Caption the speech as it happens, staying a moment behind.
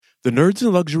The Nerds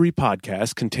and Luxury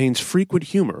podcast contains frequent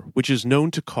humor, which is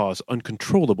known to cause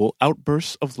uncontrollable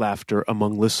outbursts of laughter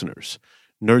among listeners.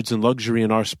 Nerds and Luxury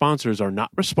and our sponsors are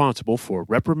not responsible for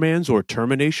reprimands or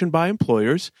termination by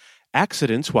employers,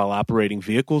 accidents while operating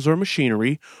vehicles or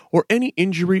machinery, or any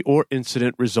injury or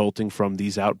incident resulting from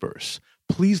these outbursts.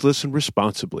 Please listen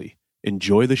responsibly.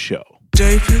 Enjoy the show.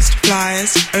 Dopest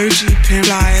flyers, OG pin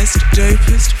flyers,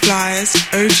 dopest flyers,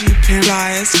 OG pin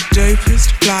flyers, dopest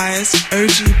flyers,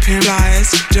 OG pin flyers,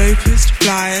 dopest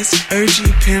flyers, OG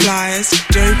pin flyers,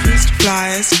 dopest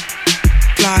flyers,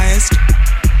 flyers,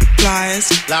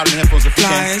 flyers, loud in the headphones if you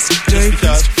flyers, can.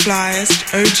 dopest flyers,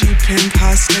 OG pin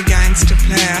pasta, gangster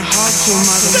player, hardcore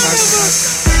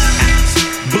motherfucker.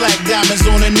 Black diamonds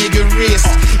on a nigga wrist.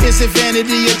 Is it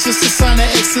vanity or just a sign of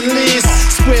excellence?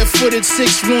 Square footed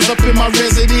 6 rooms up in my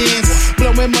residence.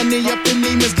 Blowing money up in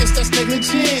demons, guess that's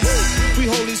negligence. We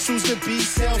hold these truths to be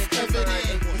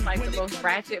self-evident. It's like the most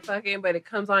ratchet fucking, but it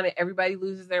comes on and everybody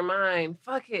loses their mind.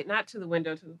 Fuck it, not to the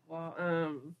window, to the wall.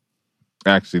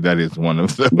 Actually, that is one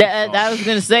of them. I was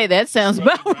going to say, that sounds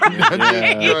about right.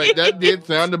 Yeah, right. That did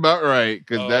sound about right.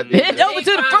 Because that Head over to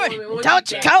the front.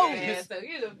 Touch your toes.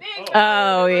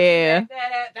 Oh, yeah.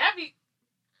 That'd be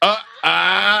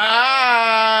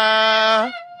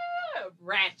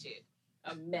ratchet.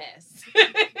 A mess.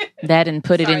 That and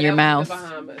put it in your mouth.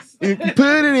 You can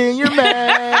put it in your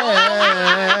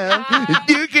mouth.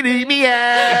 You can eat me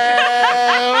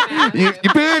out. You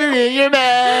put it in your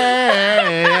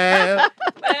mouth.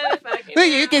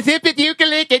 You can sip it, you can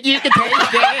lick it, you can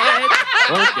taste it.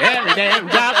 Oh, every damn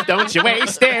drop, don't you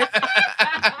waste it.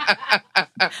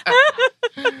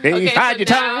 Then you hide your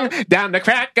tongue down the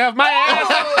crack of my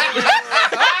ass.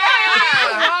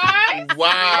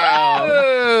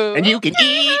 Wow. And you can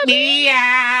eat me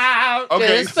out.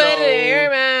 Okay, just put it in your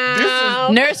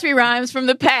mouth. Nursery rhymes from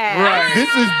the past. Right. This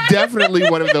is definitely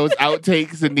one of those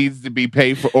outtakes that needs to be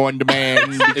paid for on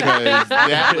demand because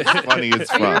that was funny as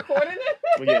Are you fuck. recording it?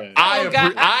 Yeah.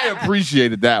 I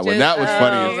appreciated that one. That was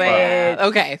funny as man. fuck.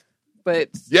 Okay. But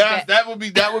Yes, that would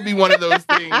be one of those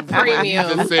things. Premium. You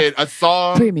just said a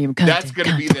song. Premium content. That's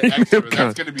gonna be the extra.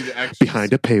 That's gonna be the extra.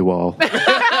 Behind a paywall.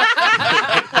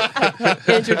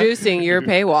 introducing your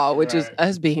paywall, which is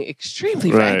us being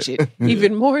extremely Right. ratchet,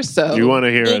 even more so. You want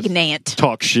to hear us Ignant.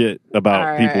 talk shit about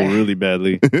All people right. really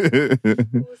badly.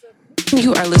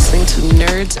 You are listening to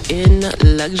Nerds in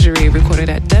Luxury, recorded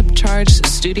at Depth Charge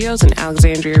Studios in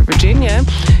Alexandria, Virginia.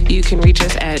 You can reach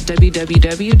us at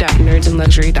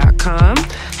www.nerdsinluxury.com.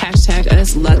 Hashtag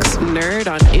us LuxNerd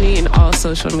on any and all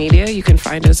social media. You can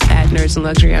find us at Nerds in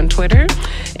Luxury on Twitter.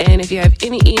 And if you have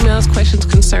any emails, questions,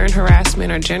 concern,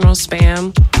 harassment, or general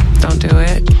spam, don't do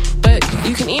it. But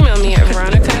you can email me at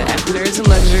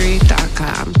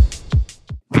veronica@nerdsinluxury.com.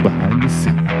 Behind the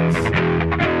scenes.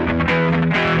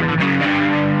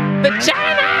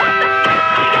 Vagina!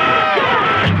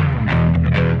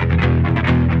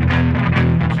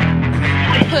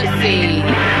 Pussy.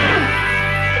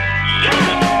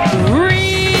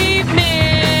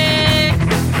 Remix.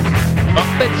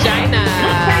 Vagina.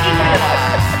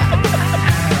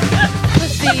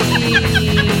 Pussy.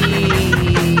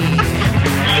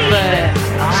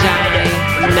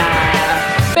 Vagina.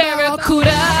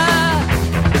 Barracuda.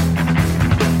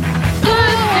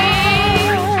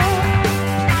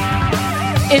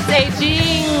 It's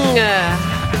aging.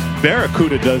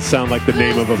 Barracuda does sound like the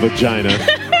name of a vagina.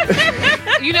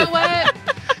 You know what?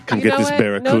 Come You get know this what?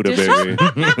 barracuda, baby.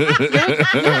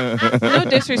 No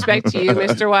disrespect to you,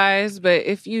 Mr. Wise, but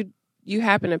if you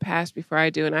happen to pass before I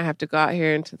do, and I have to go out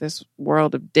here into this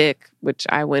world of dick, which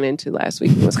I went into last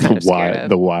week and was kind of scared of.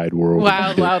 The wide world.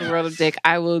 Wild world of dick.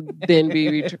 I will then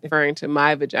be referring to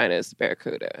my vagina as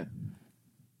barracuda.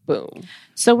 Boom.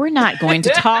 So we're not going to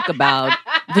talk about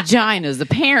vaginas,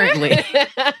 apparently.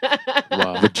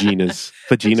 Wow. Vagina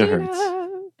hurts.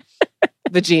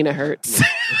 Vagina hurts.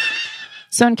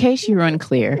 So in case you're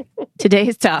unclear,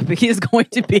 today's topic is going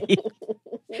to be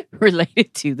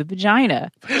related to the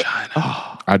vagina.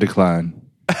 I decline.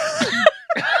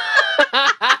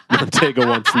 Ortega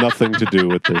wants nothing to do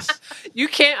with this. You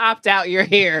can't opt out. You're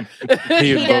here.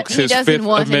 He invokes He his doesn't Fifth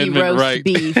want any Amendment roast right.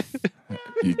 beef.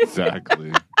 Exactly.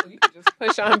 You can just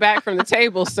push on back from the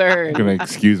table, sir. I'm gonna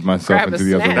excuse myself Grab a into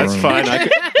the other snack. room. That's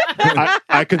fine.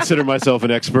 I consider myself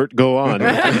an expert. Go on.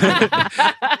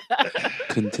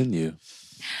 Continue.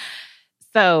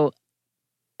 So,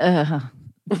 That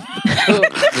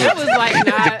was like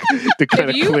not. to kind If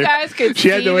of you clear. guys could She see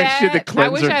had to wait, she had to that, I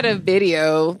cleanse wish her- I had a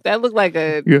video. That looked like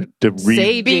a You have to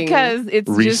saging. because it's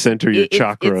Recenter just, your it's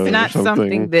chakra or not something.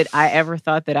 something that I ever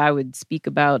thought that I would speak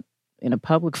about in a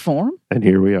public forum. and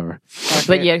here we are.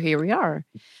 But yet here we are.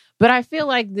 But I feel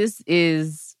like this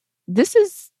is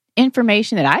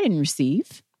information that I didn't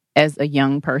receive as a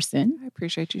young person. I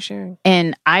appreciate you sharing.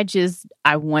 And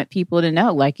I want people to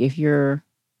know, like, if you're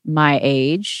my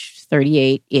age,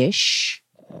 38-ish,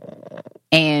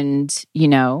 and, you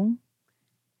know,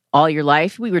 all your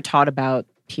life we were taught about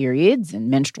periods and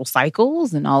menstrual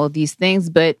cycles and all of these things,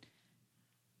 but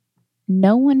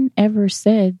no one ever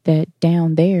said that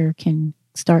down there can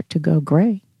start to go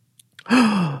gray.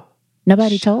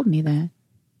 Nobody told me that.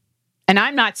 And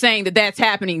I'm not saying that that's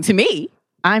happening to me.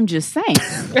 I'm just saying.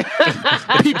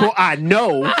 People I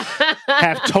know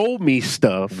have told me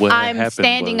stuff. What I'm happened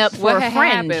standing was- up for a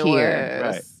friend happened here.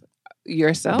 was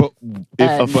yourself. But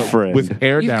If a friend. With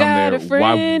hair You've down got a there,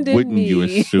 why friend in wouldn't you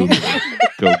me. assume it would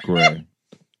go gray?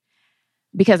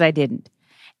 Because I didn't.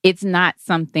 It's not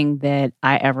something that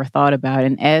I ever thought about.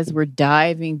 And as we're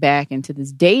diving back into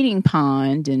this dating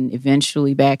pond and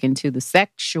eventually back into the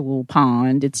sexual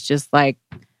pond, it's just like,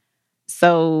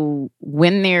 so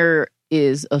when there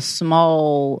is a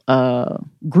small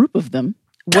group of them,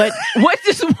 what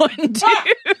does one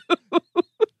do?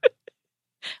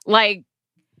 Like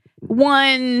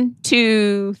 1,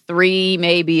 2, 3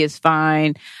 maybe is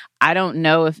fine. I don't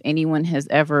know if anyone has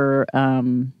ever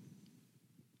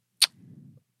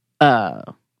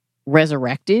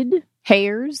resurrected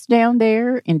hairs down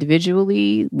there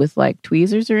individually with like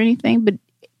tweezers or anything, but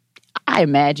I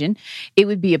imagine it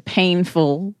would be a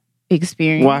painful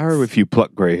experience. Well, I heard if you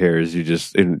pluck gray hairs,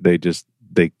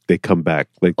 they come back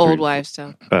like Old 3 wives'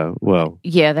 tale. Well,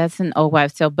 Yeah, that's an old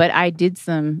wives' tale. But I did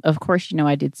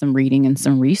I did some reading and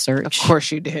some research. Of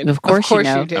course you did. Of course you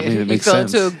know. did. I mean, it makes you fell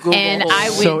sense. into a Google And hole. I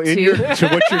went so what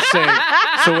you're saying.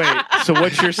 So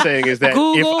what you're saying is that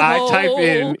Google if I hole. type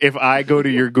in, if I go to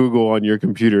your Google on your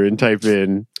computer and type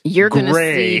in, You're going to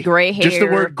Gray. see gray hair, Just the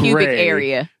word pubic gray.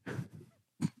 area.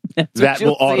 That's that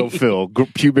what will you'll see.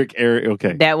 autofill pubic area.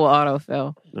 Okay, That will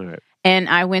autofill. all right. And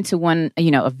I went to one,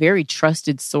 a very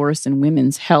trusted source in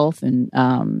women's health and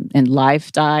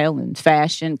lifestyle and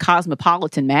fashion,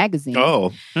 Cosmopolitan magazine.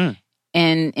 Oh, And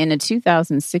in a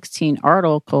 2016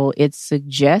 article, it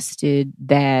suggested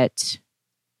that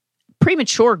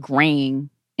premature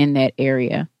graying in that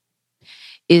area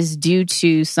is due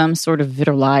to some sort of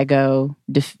vitiligo.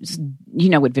 You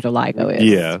know what vitiligo is?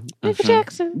 yeah. Michael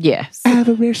Jackson. Yes. I have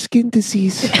a rare skin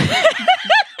disease.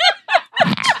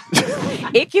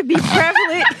 It can be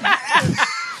prevalent.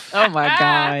 Oh my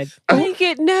God. Make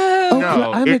it no.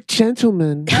 No, I'm a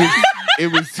gentleman.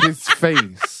 it was his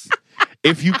face.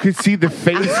 If you could see the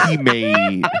face he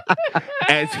made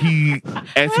as he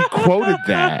quoted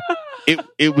that,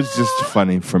 it was just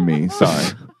funny for me. Sorry,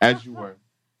 as you were.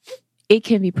 It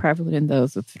can be prevalent in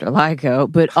those with vitiligo,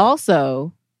 but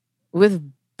also with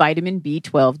vitamin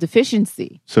B12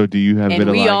 deficiency. So, do you have And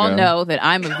vitiligo? we all know that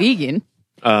I'm a vegan,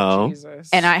 Oh, Jesus.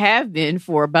 and I have been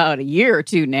for about a year or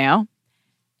two now.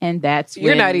 And that's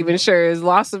You're when not even sure is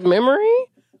loss of memory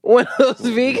one of those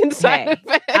vegan side Hey,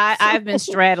 effects. I've been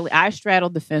I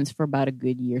straddled the fence for about a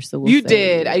good year. So we'll You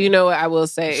say- did. You know what I will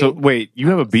say. so wait, you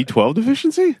have a B12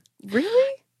 deficiency?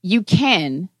 Really? You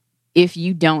can if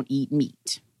you don't eat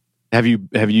meat. Have you?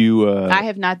 I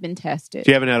have not been tested.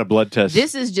 You haven't had a blood test.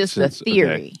 This is just a since-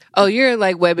 theory. Oh, you're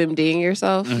like WebMDing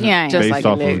yourself? Yeah, I am. Just based like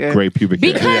off a nigga. of gray pubic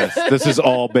hair. Because- Yes, this is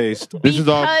all based. This is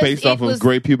all because based it off was- of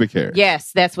gray pubic hair.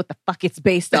 Yes, that's what the fuck it's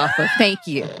based off of. Thank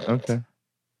you. Okay.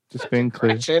 Just being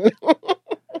clear. Correction.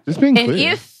 Just being And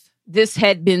clear. if this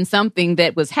had been something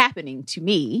that was happening to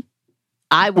me,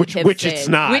 I would Which- have which said, it's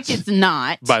not. Which it's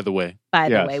not. By the way, By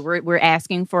the Yes. way, we're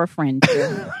asking for a friend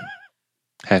here.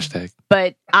 hashtag.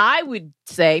 But I would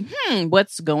say,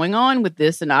 what's going on with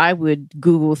this? And I would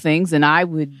Google things and I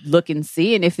would look and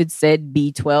see. And if it said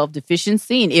B12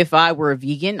 deficiency, and if I were a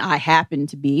vegan, I happen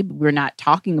to be, but we're not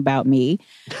talking about me,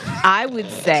 I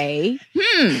would say,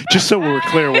 Just so we're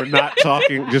clear, we're not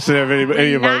talking. Just so if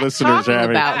any of our not listeners talking are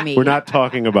having, about me. we're not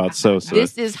talking about Sosa.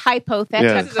 this is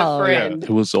hypothetical. Yeah. This is a friend. It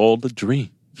was all a dream.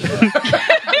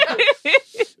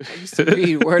 I used to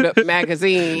read Word Up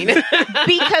magazine.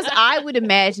 Because I would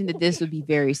imagine that this would be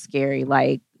very scary.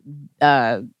 Like,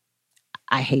 I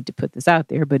hate to put this out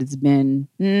there, but it's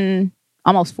been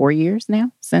almost 4 years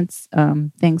now since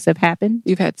things have happened.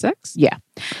 You've had sex? Yeah.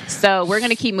 So we're going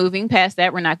to keep moving past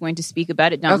that. We're not going to speak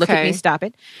about it. Don't look at Okay. me. Stop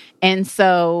it. And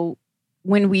so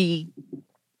when we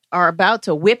are about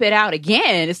to whip it out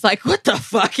again, it's like, what the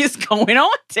fuck is going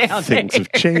on down Things there?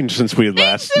 have changed since we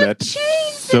last Things have met.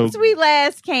 changed So- since we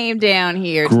last came down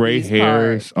here. to gray these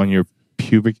hairs parts. on your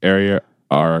pubic area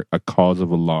are a cause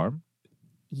of alarm.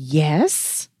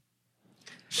 Yes.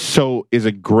 So is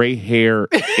a gray hair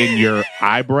in your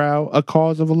eyebrow a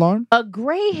cause of alarm? A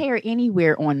gray hair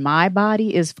anywhere on my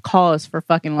body is cause for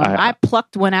fucking alarm. I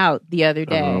plucked one out the other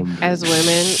day As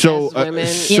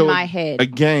women, in my head.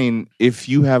 Again, if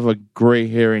you have a gray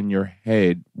hair in your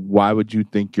head, why would you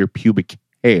think your pubic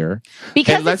hair,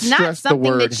 because and let's it's not stress the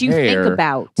something word that you think hair,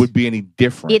 about, would be any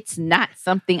different? It's not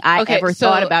something I ever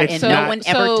thought about, and no one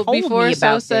ever told me about this. Before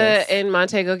Sosa and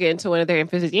Montego get into one of their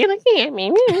emphases, you're looking at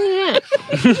me.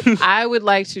 I would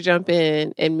like to jump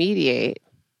in and mediate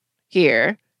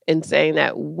here in saying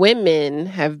that women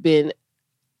have been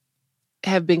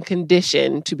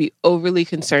conditioned to be overly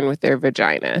concerned with their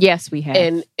vagina. Yes, we have.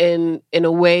 And in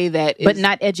a way that is, but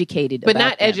not educated. But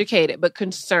not educated, but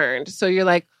concerned. So you're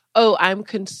like, oh, I'm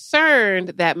concerned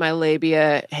that my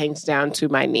labia hangs down to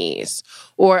my knees,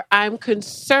 or I'm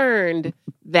concerned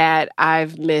that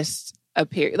I've missed a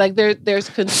period. Like there's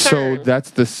concern. So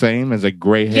that's the same as a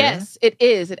gray hair? Yes, it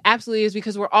is. It absolutely is,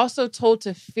 because we're also told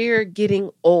to fear getting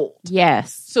old.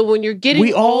 Yes. So when you're getting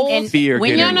we all old, fear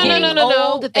when getting you're getting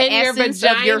old, the in your essence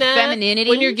vagina, of your femininity.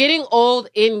 when you're getting old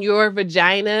in your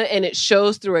vagina and it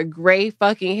shows through a gray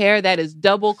fucking hair, that is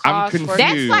double cause for confused.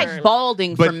 That's concern. like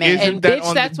balding for But men. isn't And that bitch,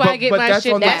 on that's the, why I get but my that's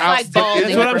shit. on the That's like outside- balding.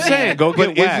 That's what I'm for saying. men. Go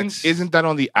But get waxed. isn't that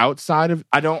on the outside of?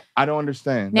 I don't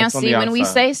understand. Now, That's on see, the when we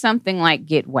outside. say something like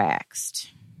 "get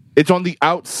waxed," it's on the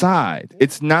outside.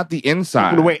 It's not the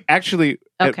inside. Wait, actually,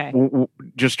 Okay.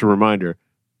 Just a reminder.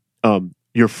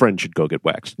 Your friend should go get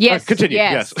waxed. yes, Continue.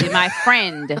 yes, Yes. my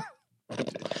friend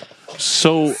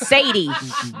So Sadie,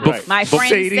 right. my friend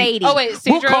Sadie. Oh wait,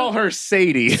 we'll Cedro? call her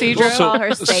Sadie. Cedro? We'll call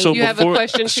her Sadie. So You have a before,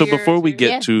 question to so your- before we to- get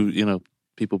Yeah. to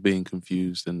people being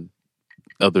confused and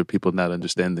other people not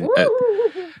understanding,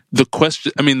 the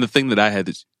question, I mean, the thing that I had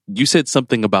is, you said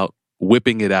something about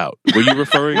whipping it out. Were you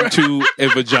referring to a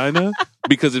vagina?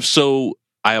 Because if so,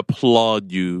 I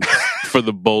applaud you for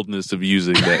the boldness of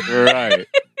using that Right.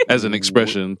 as an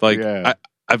expression. Like, Yeah.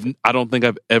 I don't think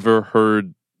I've ever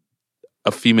heard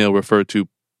a female refer to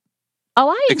Oh,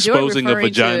 I enjoy exposing a referring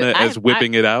vagina to, as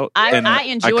whipping it out. And I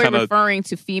enjoy kinda- referring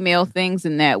to female things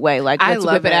in that way. Like, I let's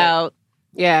love whip it it. out.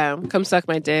 Yeah, come suck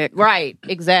my dick. Right,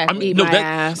 exactly. Eat my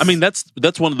ass. I mean, that's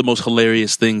one of the most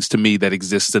hilarious things to me that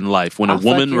exists in life. When I'll a fuck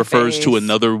woman your refers to face.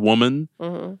 another woman,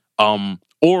 Mhm.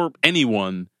 or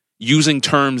anyone using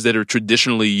terms that are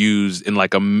traditionally used in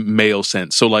like a male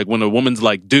sense. So like when a woman's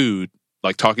like dude,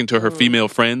 like talking to her female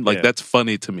friend, like Yeah. that's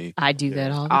funny to me. I do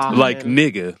that all the Ah. time. Like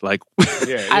nigga, like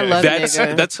I love that's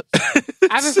nigga. that's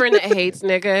I have a friend that hates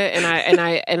nigga,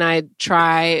 and I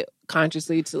try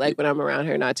consciously to, like, when I'm around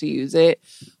her, not to use it,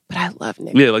 but I love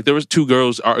nigga. yeah. Like there was two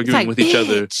girls It's arguing like, with each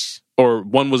other, bitch. or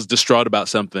one was distraught about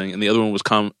something, and the other one was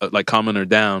calming her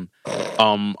down.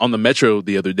 On the metro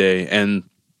the other day, and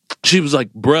she was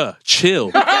like, "Bruh,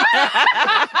 chill."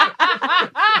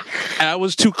 And I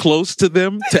was too close to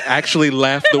them to actually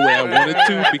laugh the way I wanted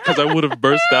to, because I would have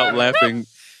burst out laughing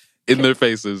in their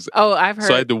faces. Oh, I've heard.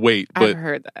 So I had to wait, I've but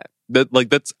heard that.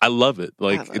 that's I love it.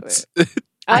 Like love it's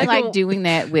I like like doing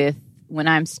that when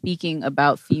I'm speaking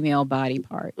about female body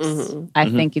parts. Mhm. I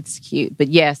think it's cute. But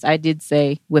yes, I did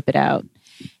say whip it out.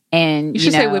 And You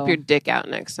should say know, whip your dick out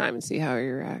next time and see how he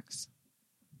reacts.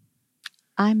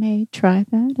 I may try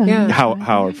that. I Yeah. may How try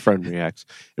our that. friend reacts.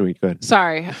 Anyway, go ahead.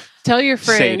 Sorry. Tell your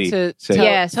friend Sadie. to Sadie. tell,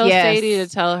 Yes, tell yes. Sadie to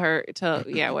tell her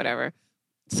whatever.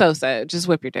 Sosa, just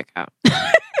whip your dick out.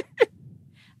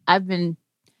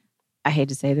 I hate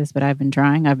to say this, but I've been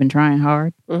trying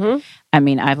hard. Mm-hmm. I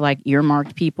mean, I've like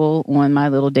earmarked people on my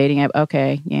little dating app.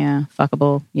 Okay, yeah,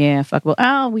 fuckable. Yeah, fuckable.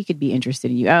 Oh, we could be interested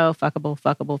in you. Oh, fuckable,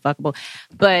 fuckable, fuckable.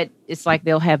 But it's like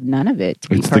they'll have none of it, to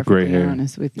be It's the gray perfectly hair.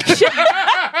 honest with you.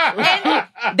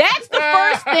 And that's the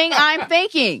first thing I'm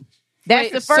thinking. That's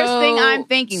Wait, the first so- thing I'm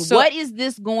thinking. so-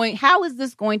 How is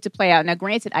this going to play out? Now,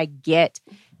 granted, I get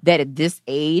that at this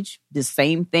age, the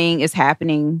same thing is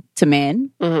happening to men,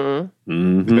 Mm-hmm.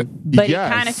 Mm-hmm. but Yes.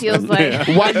 it kind of feels like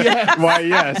Why? Yes. Why,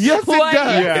 yes. Yes, it Why,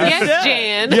 does. Yes,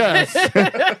 Jan.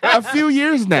 Yes. A few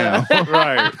years now.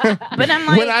 Right. But I'm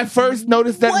like, When I first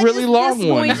noticed that what really is long this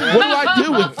one, going what to do I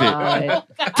do with God.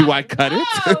 it? Do I cut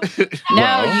it?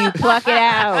 No, you pluck it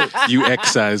out. you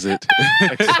excise it.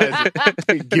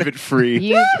 Give it free.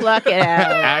 You pluck it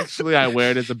out. Actually, I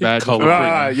wear it as a badge. of Color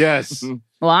Ah, freedom. yes.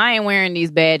 Well, I ain't wearing these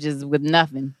badges with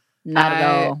nothing. Not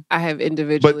at all. I have But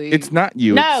individually. it's not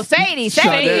you. No, It's Sadie.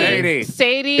 Sadie.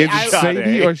 Sadie. Is I, it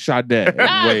Sadie or Sade?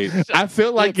 Wait, I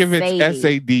feel like It's if it's Sadie.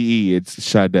 SADE, it's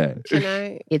Sade. can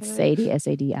I? It's can I- Sadie,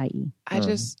 Sadie. I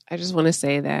just want to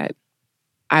say that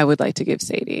I would like to give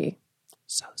Sadie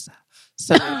some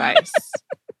advice.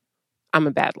 I'm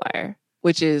a bad liar,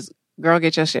 which is girl,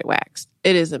 get your shit waxed.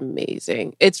 It is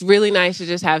amazing. It's really nice to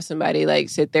just have somebody like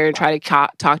sit there and try to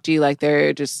talk to you like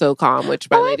they're just so calm, which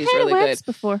my lady's I've had really it good. waxed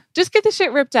before. Just get the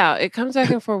shit ripped out. It comes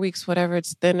back in 4 weeks, whatever.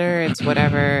 It's thinner. It's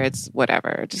whatever. It's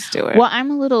whatever. Just do it. Well,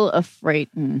 I'm a little afraid.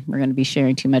 We're going to be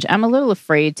sharing too much. I'm a little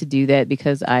afraid to do that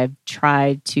because I've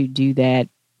tried to do that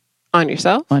on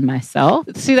yourself? on myself.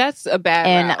 See, that's a bad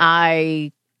And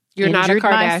route. You're not a injured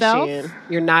myself. Kardashian.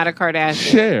 You're not a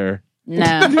Kardashian. Share.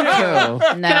 No. No.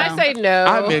 Can Can I say no?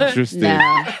 I'm interested. No.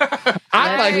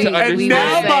 I'd like to And understand.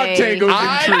 now Montego's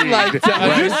I'd intrigued. like to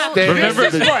understand Remember-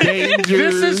 the dangers.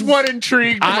 This is what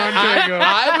intrigued Montego.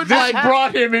 I would This like-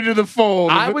 brought him into the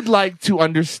fold. I would like to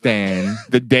understand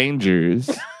the dangers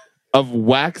of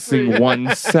waxing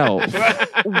oneself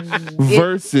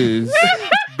versus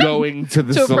going to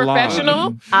the To a salon.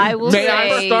 professional? I will May say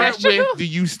I start with, do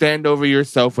you stand over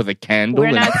yourself with a candle we're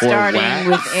and not pour starting wax?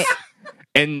 with it.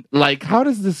 And like, how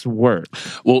does this work?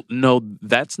 Well, no,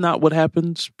 that's not what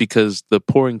happens because the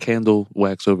pouring candle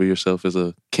wax over yourself is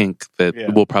a kink that Yeah.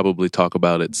 we'll probably talk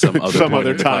about at some other Some point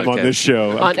other in the time on podcast. this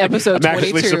show. On episode I'm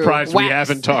actually 22, surprised we wax.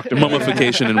 haven't talked about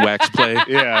Mummification and wax play. it.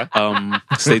 Yeah.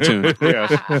 Stay tuned.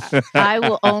 Yes. I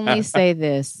will only say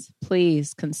this.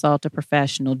 Please consult a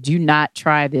professional. Do not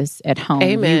try this at home.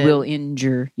 Amen. You will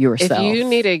injure If yourself. you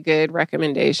need a good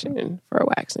recommendation for a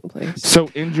waxing place. So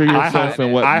injure yourself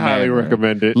in what I highly manner?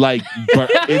 recommend it. Like,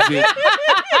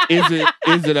 is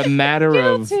it a matter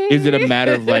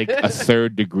of like a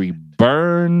 3rd degree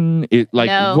burn?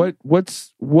 No.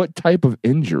 What type of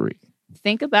injury?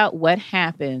 Think about what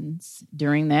happens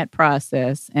during that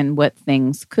process and what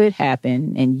things could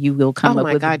happen, and you will come Oh up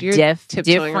my with God, you're tiptoeing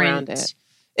different around it.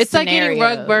 It's like getting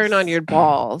rug burn on your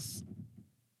balls.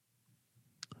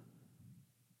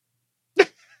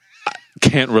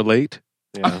 Can't relate.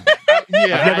 Yeah.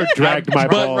 Yeah, I've never dragged my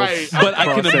but- balls. right. But I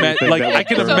can across imagine. anything Like that I would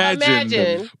can burn.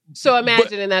 imagine. So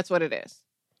imagine, and that's what it is.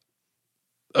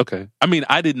 Okay. I mean,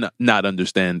 I did not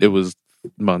understand. It was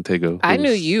Montego. I It knew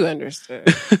was- you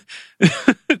understood.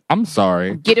 I'm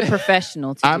sorry. Get a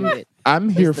professional to do it. I'm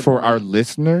here the for point. our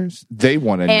listeners. They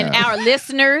want to know. And our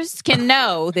listeners can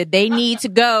know that they need to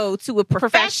go to a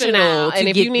professional to and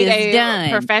if get you need this a done.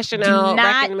 professional Do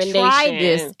not recommendation, try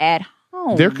this at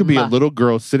home. There could be a little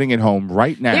girl sitting at home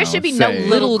right now. There should be no saying,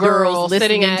 little girls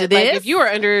listening at to like, this. if you were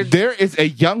under, There is a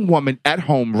young woman at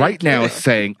home right now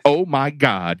saying, "Oh my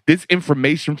God, this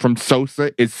information from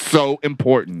Sosa is so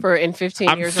important." in 15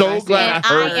 I'm years, so when I see glad it, and I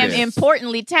heard I am this.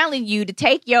 importantly telling you to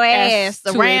take your Yes,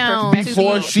 ass to a around to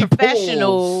Before the she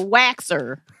professional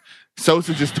waxer.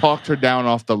 Sosa just talked her down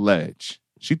off the ledge.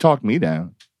 She talked me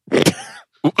down.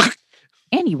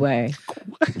 Anyway,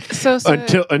 So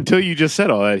Until you just said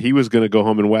all that, he was going to go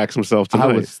home and wax himself I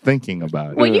tonight. was thinking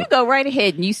about it. well, you go right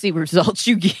ahead and you see what results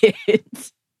you get.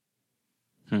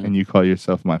 And you call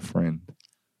yourself my friend.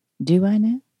 Do I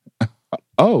now?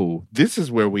 Oh, this is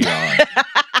where we are.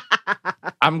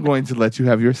 I'm going to let you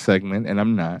have your segment, and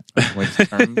I'm not. I'm going to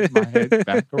turn my head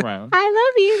back around. I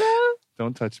love you though.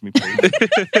 Don't touch me, please.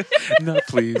 No,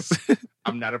 please.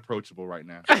 I'm not approachable right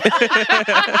now.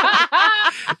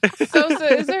 So,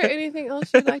 is there anything else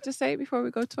you'd like to say before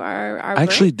we go to our I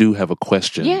actually do have a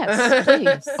question. Yes,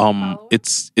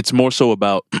 please. It's more so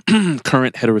about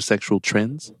current heterosexual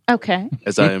trends, Okay.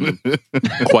 as I am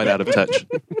quite out of touch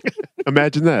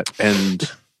Imagine that. and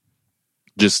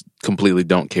just completely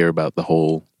don't care about the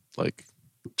whole like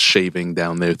shaving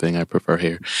down their thing. I prefer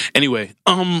hair. Anyway,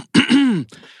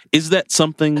 is that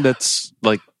something that's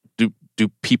like do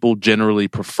people generally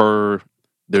prefer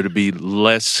there to be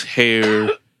less hair?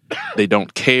 They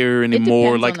don't care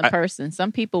anymore. It depends Like on the person.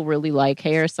 Some people really like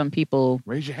hair. Some people.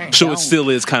 Raise your hand. so don't. it still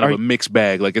is kind of Are- a mixed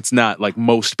bag. Like it's not like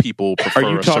most people prefer. Are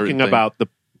you a certain talking thing. about the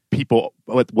people,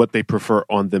 what they prefer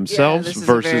on themselves this is a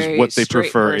versus very what they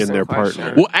straight prefer in person their question.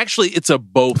 partner? Well, actually, it's a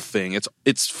both thing.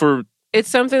 It's for It's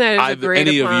something that is Either- agreed any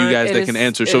of you upon. guys It that is- can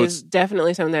answer. it So is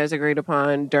definitely something that is agreed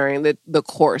upon during the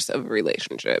course of a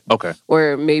relationship. okay.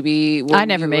 Or maybe when I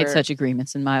never you made were- such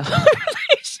agreements in my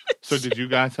So did you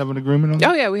guys have an agreement on that?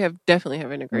 Oh yeah, we have definitely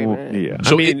have an agreement. Yeah.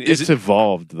 So I mean, is it's it-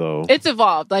 evolved though. It's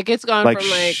evolved. Like it's gone from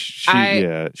like she I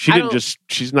didn't don't- just,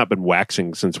 she's not been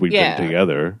waxing since we've Yeah. been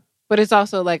together. but it's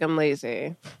also like I'm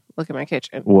lazy. Look at my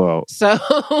kitchen. Well, So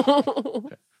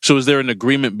So is there an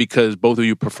agreement because both of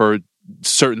you prefer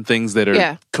certain things that are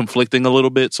Yeah. conflicting a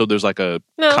little bit? So there's like a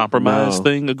No. compromise No.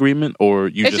 thing agreement, or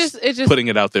you it's just just putting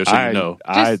it out there so you know?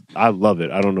 I love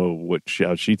it. I don't know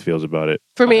how she feels about it.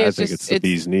 for me I it's think just it's the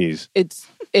bee's knees.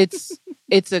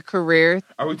 it's a career,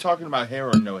 Are we talking about hair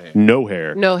or no hair? No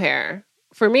hair. no hair.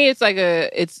 For me it's like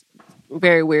it's a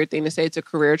very weird thing to say. It's a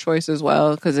career choice as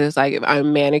well because it's like if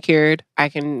I'm manicured, I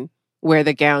can wear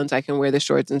the gowns, I can wear the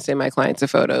shorts and send my clients the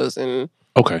photos and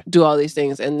Okay. do all these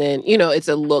things. And then, it's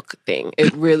a look thing.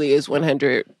 It really is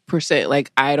 100%.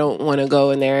 Like, I don't want to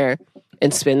go in there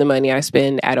and spend the money I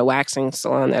spend at a waxing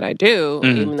salon that I do,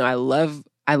 even though I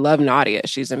love Nadia.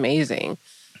 She's amazing.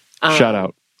 Shout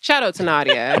out. Shout out to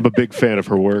Nadia. I'm a big fan of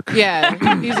her work.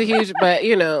 Yeah, he's a huge, but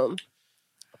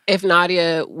if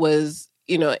Nadia was,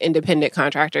 independent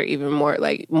contractor, even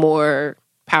more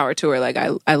power to her. Like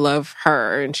I love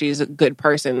her and she's a good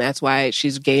person. That's why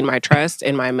she's gained my trust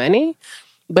and my money.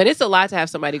 But it's a lot to have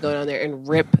somebody go down there and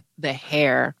rip the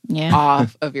hair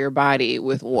off of your body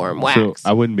with warm wax. So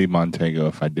I wouldn't be Montego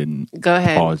if I didn't Go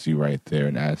ahead. pause you right there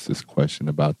and ask this question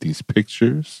about these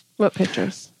pictures. What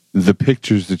pictures? The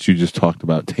pictures that you just talked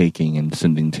about taking and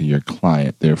sending to your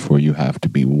client, therefore you have to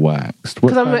be waxed.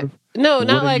 What kind of, no, what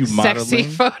not are like you sexy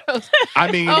modeling? photos.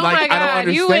 I mean, Oh like, my God, I don't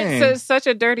understand. you went to such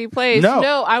a dirty place.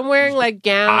 No. I'm wearing like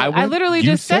gowns. I literally you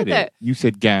just said it. that. You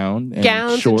said gown and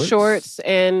Gowns shorts. and shorts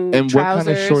and And trousers.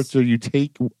 what kind of shorts are you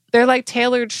taking? They're like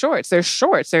tailored shorts. They're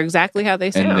shorts. They're exactly how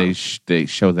they sound. And they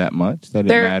show that much that it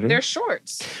matters? They're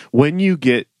shorts. When you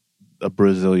get a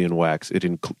Brazilian wax, it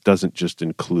doesn't just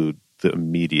include the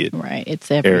immediate Right. It's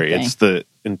everything. area. It's the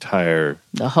entire,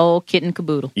 The whole kit and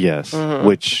caboodle. yes,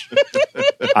 which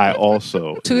I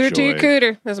also Tooter to your enjoy.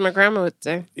 cooter, as my grandma would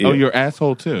say. Oh, your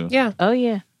asshole too. Yeah. Oh,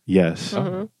 yeah. Yes.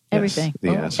 Mm-hmm. Everything.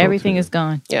 Yes, the asshole Everything too. is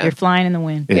gone. Yeah. You're flying in the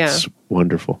wind. It's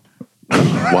wonderful.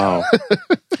 Wow.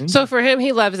 So for him,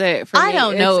 he loves it. For I me,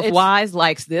 don't know if it's- Wise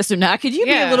likes this or not. Could you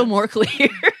be a Yeah. little more clear?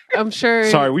 I'm sure.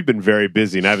 Sorry, we've been very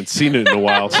busy and I haven't seen it in a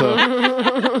while. So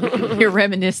You're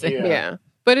reminiscing. Yeah.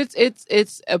 But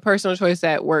it's a personal choice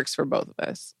that works for both of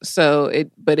us. So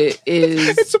it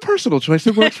is. it's a personal choice.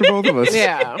 It works for both of us.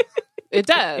 Yeah, it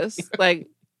does. Like,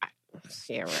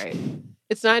 yeah, right.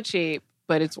 It's not cheap,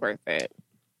 but it's worth it.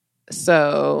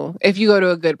 So if you go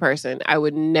to a good person, I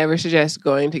would never suggest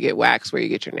going to get waxed where you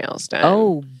get your nails done.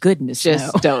 Oh, goodness.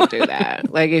 Just no. don't do that.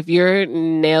 Like if your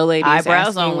nail lady is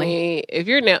Eyebrows asking only. me, if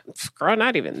your nail, girl,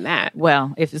 not even that.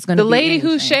 Well, if it's going to The be lady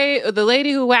who anything. the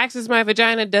lady who waxes my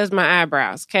vagina does my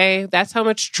eyebrows. Okay, that's how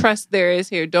much trust there is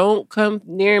here. Don't come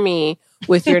near me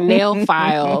with your nail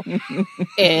file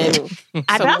and some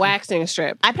Eyebrow? waxing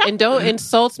strip, Eyebrow? and don't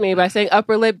insult me by saying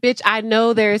upper lip, bitch. I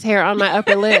know there's hair on my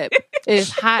upper lip. It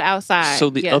is hot outside. So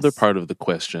the Yes. other part of the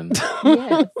question,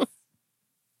 Yes.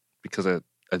 because I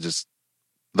just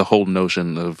the whole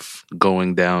notion of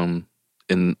going down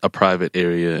in a private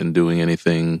area and doing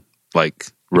anything like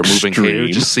removing hair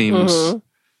Extreme. just seems Mhm.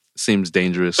 seems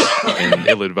dangerous and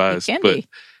ill advised. Can But be.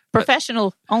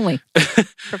 Professional only.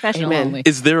 Professional Amen. only.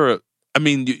 is there a? I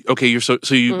mean, you're so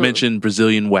you Mm. mentioned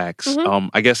Brazilian wax. Mhm.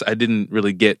 I guess I didn't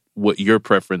really get what your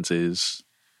preference is,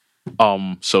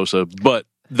 Sosa. But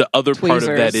the other part of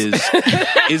that Tweezers.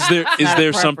 is there Not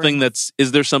a something that's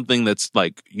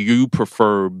like you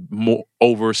prefer more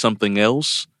over something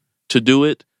else to do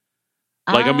it?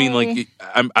 Like I mean, like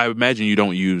I imagine you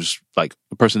don't use like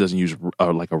a person doesn't use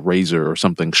like a razor or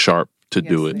something sharp to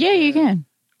do Yes, it. Yeah, you can.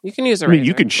 You can use a I mean, razor.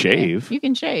 you can shave. You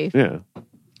can shave. Yeah.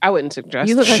 I wouldn't suggest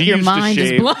You look it. like your used to mind is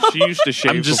shave. blown. She used to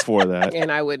shave just- before that.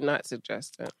 And I would not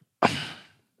suggest it.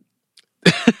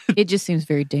 It just seems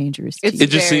very dangerous. To It's- you. It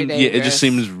just Very seems it just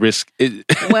seems risk.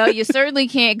 Well, you certainly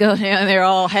can't go down there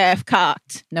all half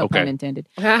cocked. No Okay. pun intended.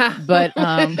 But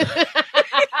I'm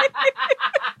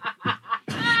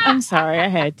sorry, I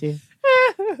had to.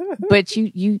 But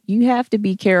you have to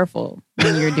be careful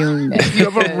when you're doing that. You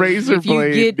have a razor if you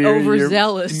blade get near your-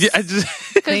 overzealous, Yeah, I just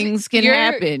things can you're-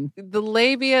 happen. The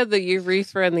labia, the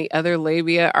urethra, and the other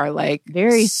labia are like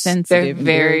Very They're sensitive. and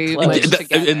very close. much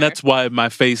together. and that's why my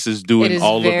face is doing It is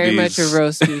all very of much these a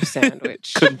roast beef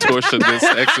sandwich. contortionist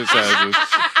exercises.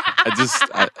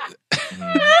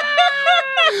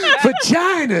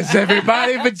 Vaginas,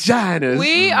 everybody, vaginas.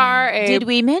 We are a Did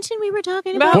we mention we were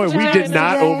talking about? Boy, we did vaginas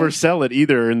not today? oversell it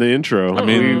either in the intro. I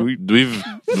mean, we've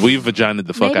vaginaed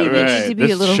the fuck Maybe out of we it. need to be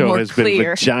this a little show more has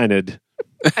clear. been vaginaed.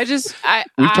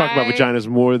 We've talked about vaginas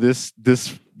more this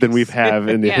than we've have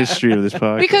in the Yeah. history of this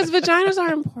podcast. because vaginas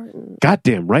are important.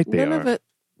 goddamn right they None are. of it.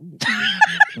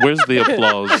 Where's the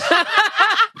applause?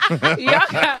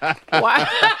 Why?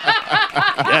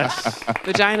 Yes.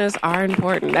 Vaginas are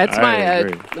important. That's I my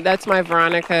agree. that's my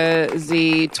Veronica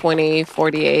Z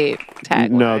 2048 tagline.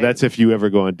 No, that's if you ever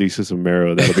go on Desus and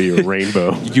Mero, that'll be your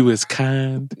rainbow. You is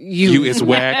kind. You is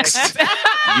waxed.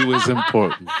 You is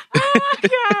important.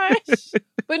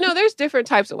 But no, there's different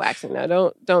types of waxing now.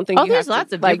 Don't think. Oh, you there's have to,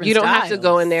 lots of like different you don't have to go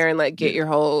styles. in there and like get your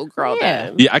whole girl Yeah.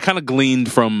 done. Yeah, I kind of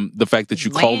gleaned from the fact that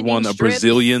you called Landing one a strips.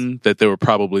 Brazilian that there were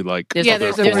probably like There's Yeah,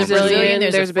 other there's a forms. Brazilian,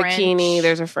 There's there's a a bikini, French.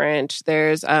 there's a French,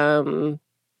 there's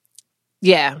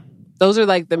yeah. Those are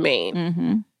like the main.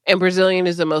 Mm-hmm. And Brazilian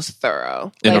is the most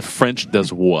thorough. And Like, a French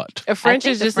does what? a French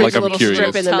is just like Like, a I'm little curious.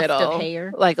 strip in the Tuft of middle.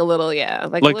 hair. Like a little, yeah.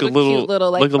 Like Like a little cute little,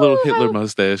 like, a little ooh, Hitler how-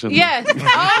 mustache. Yes.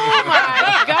 Oh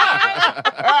my God.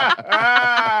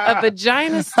 A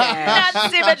vagina stash.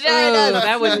 Nazi Ooh, vagina.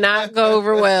 that would not go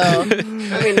over well. I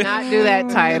mean, not do that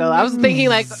title. I was thinking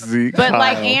like, But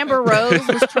like Amber Rose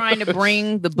was trying to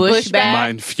bring the bush, Bush back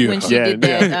Mein Führer. when she did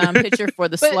that picture for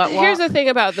the but slut here's walk. the thing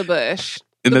about the bush.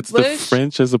 And The that's the bush-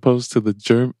 French as opposed to the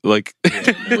German. Like,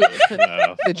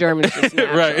 The Germans just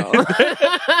Right.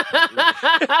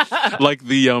 like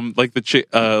the chick,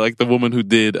 like the woman who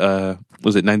did,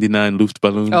 was it 99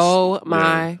 Luftballons? Oh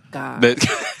my God.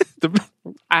 That,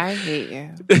 I hate you.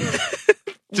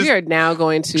 We are now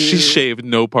going to. she shaved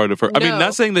no part of her. I mean, No,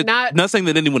 not saying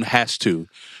that anyone has to,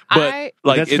 but I-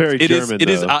 like That's very it is. German, It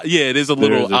is. though. Yeah, it is a There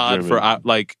little is a odd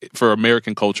German. for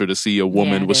American culture to see a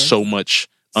woman it with is. so much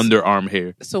underarm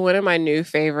hair. So one of my new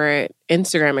favorite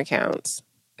Instagram accounts,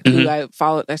 who I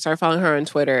started following her on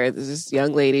Twitter. There's this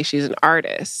young lady. She's an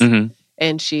artist, Mhm.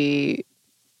 and she's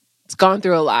gone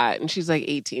through a lot. And she's like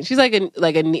 18. She's like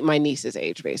my niece's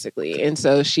age, basically. And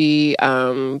so she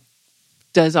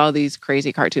does all these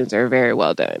crazy cartoons that are very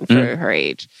well done for her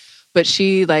age. But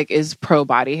she like is pro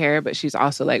body hair, but she's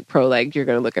also like pro like you're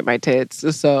gonna look at my tits.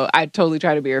 So I'd totally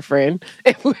try to be her friend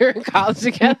if we were in college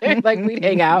together. Like we'd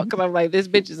hang out because I'm like, this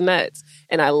bitch is nuts,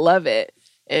 and I love it.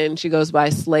 And she goes by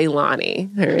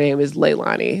Slaylani. Her name is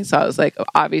Leilani. So I was like,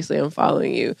 obviously I'm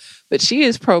following you, but she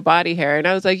is pro body hair, and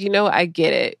I was like, you know, I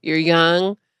get it. You're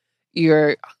young,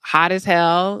 you're hot as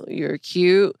hell, you're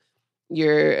cute.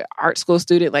 You're art school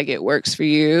student, like it works for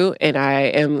you. And I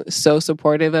am so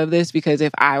supportive of this because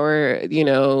if I were,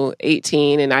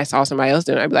 18 and I saw somebody else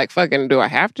doing it, I'd be like, fucking, do I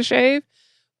have to shave?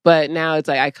 But now it's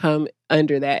like I come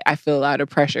under that. I feel a lot of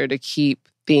pressure to keep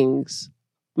things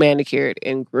manicured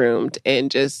and groomed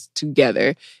and just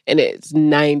together. And it's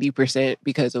 90%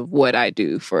 because of what I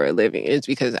do for a living. It's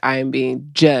because I am being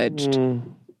judged.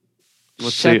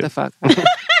 Let's Shut see the it. fuck up.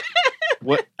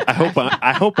 What? I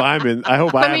hope I have mean, a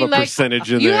like,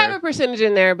 percentage in You there have a percentage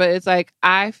in there, but it's like,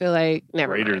 I feel like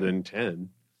never greater mind. than 10.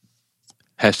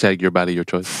 Hashtag your body, your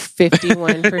choice.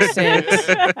 51%.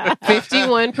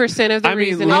 51% of the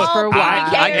reason is for why.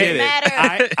 I get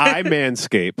it. I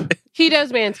manscape. He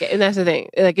does manscape, and that's the thing.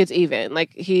 Like, it's even.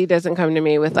 Like, he doesn't come to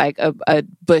me with like a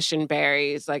bush and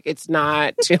berries. Like, it's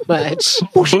not too much.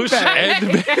 Bush and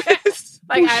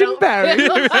Like, I don't.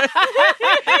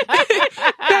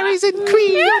 Berries and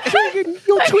cream.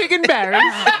 You're twigging berries.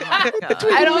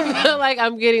 I don't feel like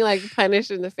I'm getting like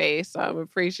punished in the face, so I'm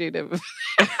appreciative.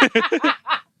 I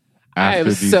am After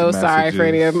these so sorry for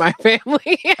any of my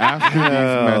family. After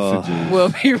these messages, We'll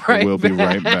be right we'll be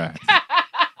back. right back.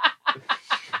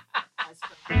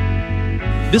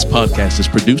 This podcast is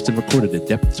produced and recorded at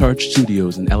Depth Charge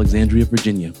Studios in Alexandria,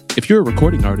 Virginia. If you're a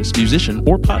recording artist, musician,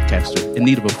 or podcaster in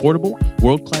need of affordable,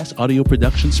 world-class audio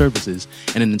production services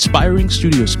and an inspiring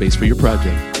studio space for your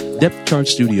project, Depth Charge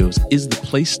Studios is the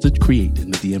place to create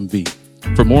in the DMV.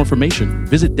 For more information,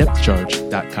 visit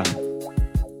depthcharge.com.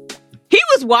 He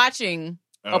was watching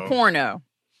a porno,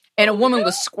 and a woman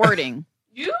was squirting,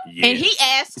 You? and he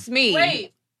asks me.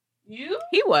 Wait. You?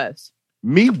 He was.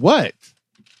 Me what?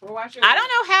 We're watching. I don't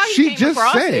know how he She came just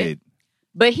across said. it,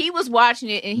 but he was watching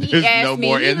it, and he There's asked no me.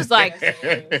 more He in was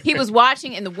there. like, he was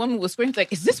watching, and the woman was screaming,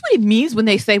 like, "Is this what it means when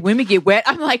they say women get wet?"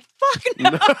 I'm like, "Fuck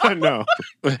no, No.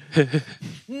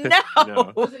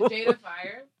 no." Was it Jada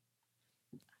Fire?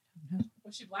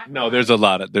 Was she black? No, there's a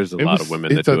lot of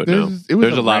women that It's a- do it now. It was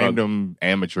There's a a lot of random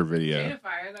amateur video. Jada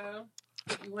Fire though.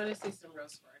 You want to see some real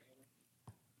squirting?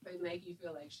 They make you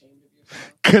feel like ashamed of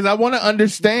yourself. Because I want to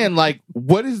understand, like,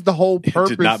 what is the whole It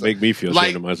purpose? did not make me feel like,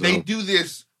 ashamed of they myself. do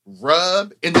this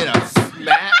rub and then a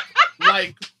smack.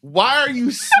 Like, why are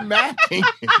you smacking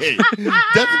it?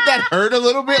 Doesn't that hurt a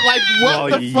little bit? Like,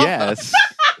 what Well, the fuck? yes.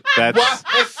 That's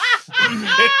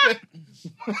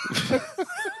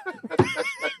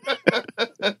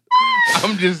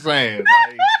I'm just saying.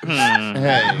 Like,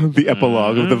 hey, the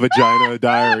epilogue of the Vagina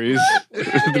Diaries.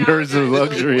 The Nerds of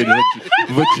Luxury and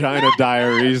Vagina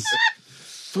Diaries.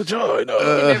 Vagina. We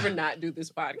can never not do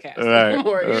this podcast Right.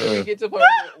 anymore. We get to part of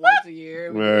it once a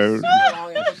year. We do a super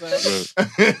long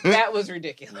episode. That was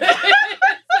ridiculous.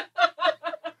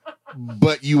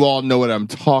 but you all know what I'm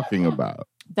talking about.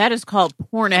 That is called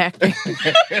porn acting.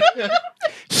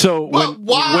 So But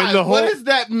why? when the whole what does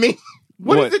that mean?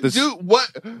 What What, does it this- do?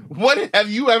 What have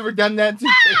you ever done that to?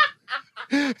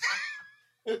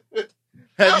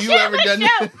 Have you ever done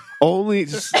that? only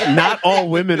not all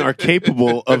women are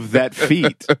capable of that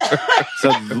feat.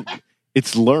 So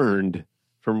it's learned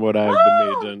from what I've been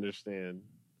made to understand.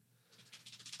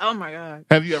 Oh my God.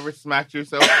 Have you ever smacked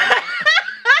yourself?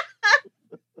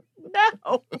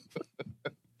 No.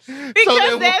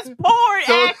 Because that's porn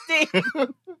acting.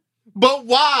 But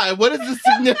why? What is the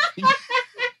significance?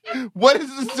 What is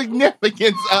the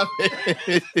significance of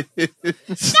it?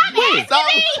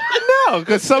 No,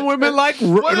 because some women like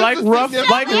What is the rough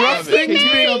significance rough of it? things Can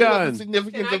you being tell me what done. the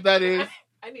significance of that is?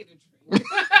 I need a drink.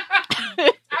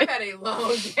 I've had a long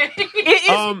day.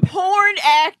 It is porn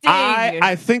acting.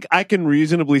 I think I can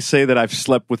reasonably say that I've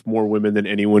slept with more women than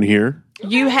anyone here.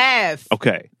 You have.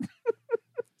 Okay.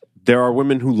 There are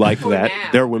women who like that.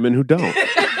 now. There are women who don't.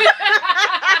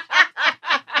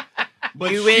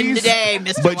 But You win she's- today,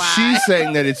 Mr. But Wise. she's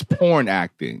saying that it's porn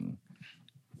acting.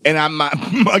 And my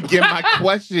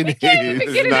question is, Get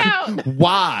it out.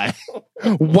 why?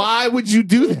 Why would you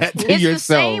do that to It's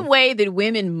yourself? the same way that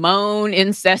women moan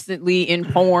incessantly in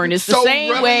porn. It's the So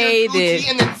same rubbing way your coochie that.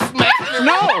 and then smacking your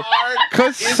No, hard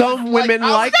because some women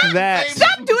like that.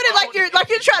 Stop doing it like you're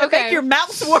trying to Okay. make your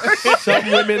mouth work.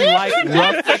 Some women like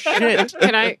rough shit.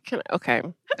 Can I? Okay.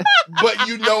 But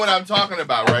you know what I'm talking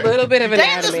about, A right? little bit of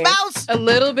Damn the anatomy. spouse. A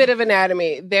little bit of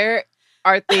anatomy. There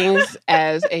are things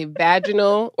as a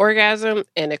vaginal orgasm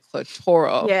and a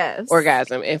clitoral Yes.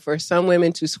 orgasm. And for some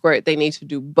women to squirt, they need to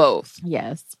do both.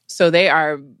 Yes. So they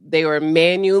are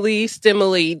manually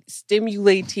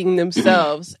stimulating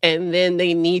themselves, and then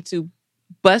they need to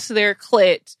bust their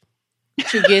clit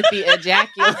to get the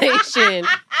ejaculation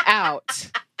out.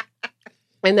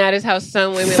 And that is how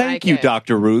some women Thank like you, it.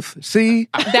 Dr. Ruth. See?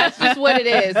 That's just what it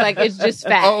is. Like, it's just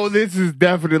fact. Oh, this is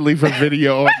definitely for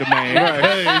video on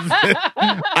demand.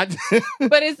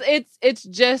 But it's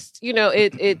just,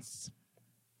 it's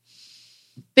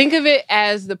think of it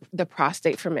as the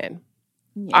prostate for men.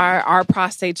 Our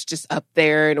prostate's just up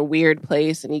there in a weird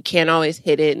place, and he can't always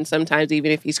hit it, and sometimes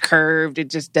even if he's curved, it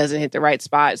just doesn't hit the right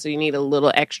spot, so you need a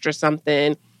little extra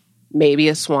something, maybe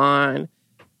a swan,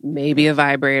 maybe a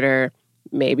vibrator,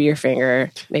 maybe your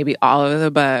finger, maybe all of the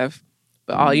above.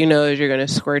 But all you know is you're going to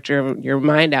squirt your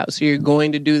mind out, so you're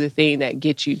going to do the thing that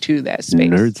gets you to that space.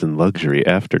 Nerds and Luxury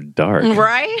After Dark.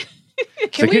 Right?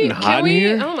 Is it getting hot in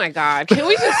here? Oh my God. Can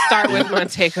we just start with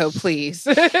Montego, please?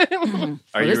 Are This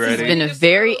you has ready? been a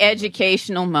very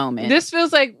educational moment. This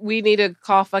feels like we need to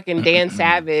call fucking Dan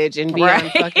Savage and be on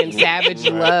Right. fucking Savage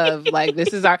Love. Like,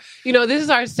 this is our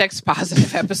sex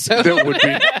positive episode. That would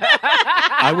be.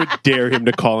 I would dare him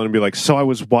to call in and be like, "So I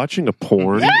was watching a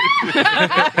porn, and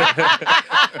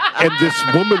this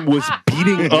woman was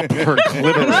beating up her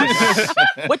clitoris.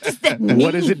 What does that mean?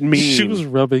 What does it mean? She was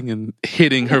rubbing and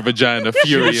hitting her vagina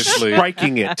furiously.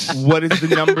 striking it. What is the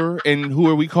number and who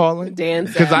are we calling? Dan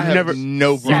Because I Savage. have Never-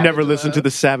 no You've problem. never listened to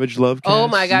the Savage Love cast? Oh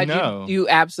my God. No. You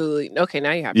absolutely. Okay,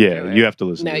 now you have to do Yeah, it. you have to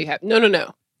listen. Now to you it. have.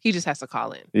 No. He just has to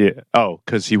call in. Yeah. Oh,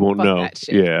 because he won't Fuck know. that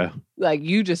shit. Yeah. Like,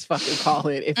 you just fucking call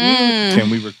in. If you, Can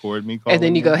we record me calling? and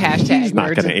then you go hashtag. He's not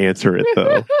nerds going to and- answer it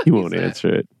though. He won't not.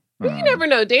 answer it. But you never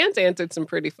know. Dan's answered some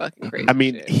pretty fucking crazy I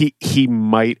mean, shit. he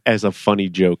might, as a funny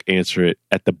joke, answer it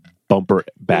at the bumper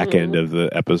back Mm-hmm. end of the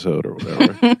episode or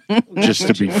whatever, just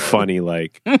to be funny.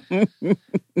 Like,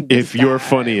 if you're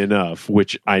funny enough,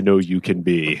 which I know you can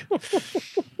be.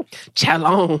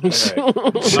 Challenge.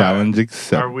 Challenge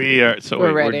accepted. Are we? So We're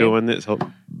wait, we're ready. doing this.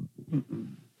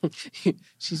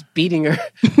 She's beating her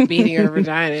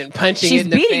vagina and punching She's it in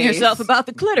the beating face. herself about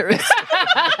the clitoris.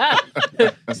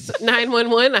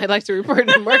 911. I'd like to report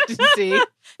an emergency.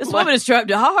 This woman is trying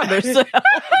to harm herself.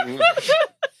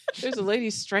 There's a lady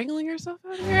strangling herself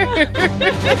out here.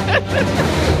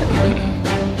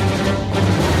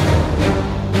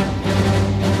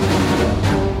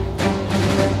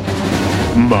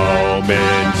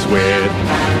 Moments with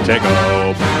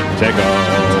Montego.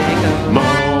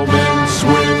 Moments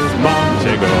with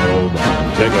Montego.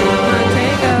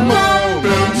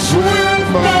 Moments with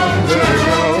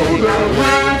Montego.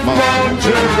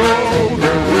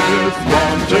 With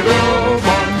Montego.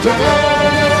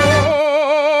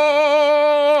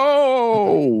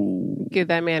 Give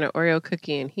that man an Oreo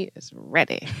cookie and he is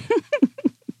ready.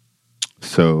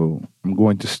 So I'm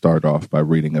going to start off by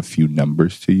reading a few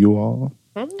numbers to you all.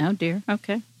 Oh dear.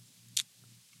 Okay.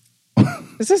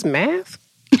 Is this math?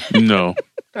 No.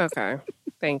 Okay.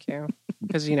 Thank you.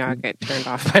 Because, I get turned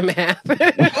off by math.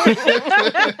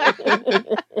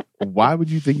 Why would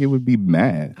you think it would be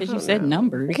math? Because you said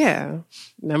numbers. Yeah.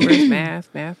 Numbers,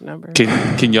 math, numbers.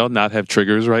 Can y'all not have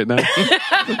triggers right now?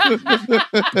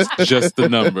 It's just the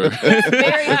number.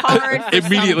 Very hard for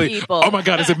Immediately. some people. Oh my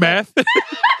God, is it math?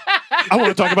 I want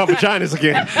to talk about vaginas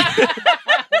again.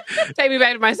 Take me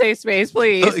back to my safe space,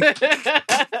 please.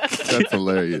 That's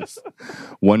hilarious.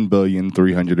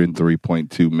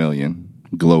 1,303.2 million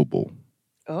global.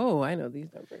 Oh, I know these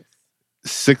numbers.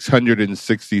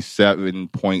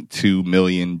 667.2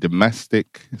 million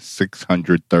domestic,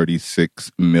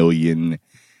 636 million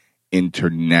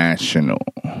international.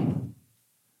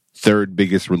 Third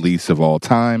biggest release of all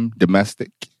time,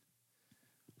 domestic.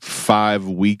 5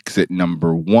 weeks at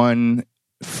number 1.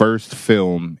 First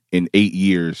film in 8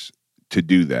 years to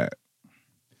do that.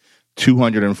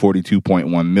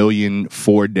 242.1 million,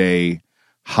 4-day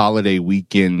holiday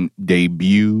weekend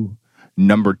debut.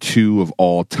 Number 2 of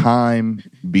all time,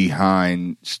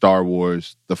 behind Star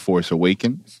Wars The Force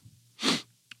Awakens.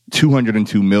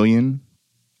 202 million.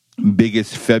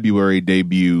 Biggest February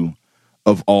debut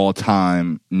of all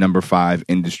time. Number 5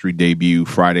 industry debut,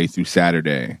 Friday through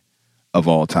Saturday of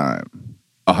all time.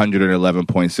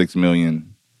 111.6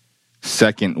 million.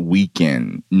 Second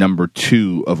weekend, number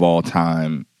 2 of all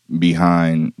time,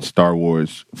 behind Star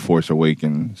Wars Force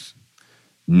Awakens.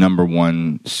 Number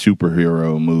 1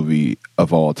 superhero movie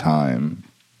of all time,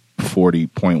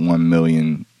 40.1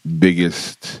 million,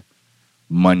 biggest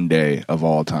Monday of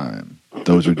all time.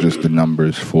 Those are just the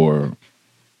numbers for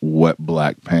what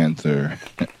Black Panther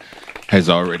has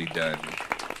already done.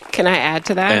 Can I add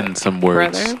to that? And some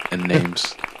words brother? and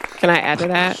names. Can I add to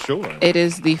that? Sure. It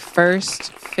is the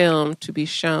first film to be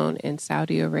shown in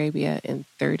Saudi Arabia in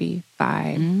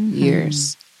 35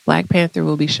 years. Black Panther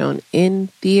will be shown in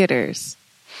theaters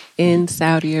in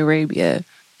Saudi Arabia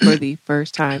for the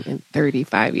first time in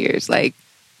 35 years. Like,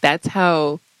 that's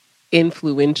how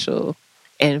influential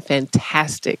and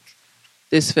fantastic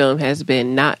this film has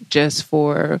been, not just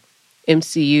for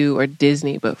MCU or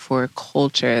Disney, but for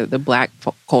culture, the Black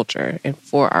culture, and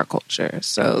for our culture.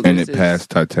 So, And it passed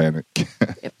Titanic. Yeah,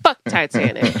 fuck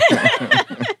Titanic.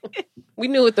 We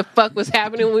knew what the fuck was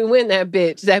happening when we win that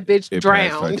bitch. That bitch It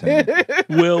drowned. passed Titanic.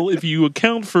 Well, if you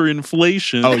account for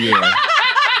inflation. Oh, yeah.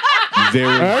 There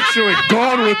was, Actually,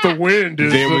 Gone with the Wind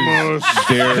is there the was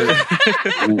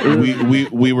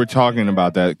most. we were talking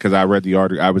about that because I read the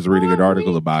article. I was reading an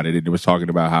article about it, and it was talking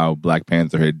about how Black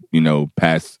Panther had,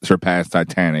 surpassed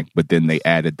Titanic, but then they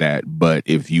added that. But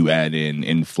if you add in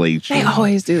inflation, They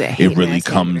always do that. it really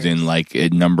comes in like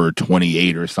at number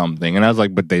 28 or something. And I was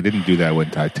like, but they didn't do that when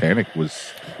Titanic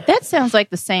was. That sounds like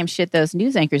the same shit those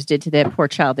news anchors did to that poor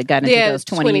child that got into those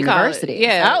 20 college. universities.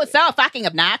 Yeah. Oh, it's so fucking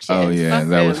obnoxious. Oh yeah, Fuck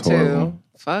that was them horrible. too.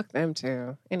 Fuck them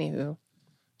too. Anywho.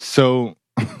 So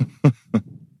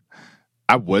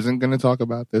I wasn't going to talk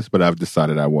about this, but I've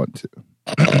decided I want to.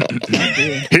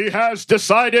 He has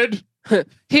decided. Hear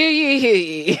ye, hear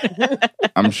ye.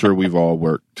 I'm sure we've all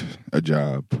worked a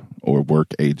job or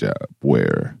work a job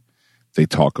where they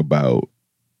talk about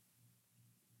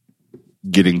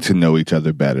getting to know each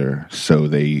other better. So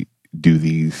they do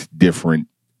these different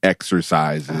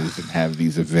exercises and have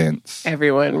these events.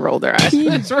 Everyone rolled their eyes in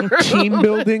this room. Team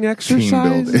building Team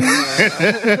exercise. building.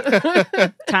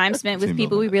 Time spent with Team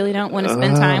people we building. really don't want to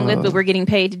spend time with, but we're getting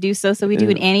paid to do so we do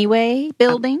it anyway.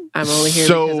 Building. I'm only here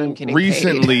because So I'm getting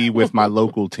recently with my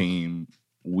local team,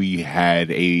 we had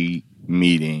a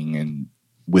meeting, and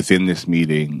within this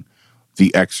meeting,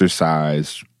 the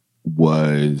exercise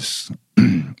was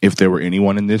if there were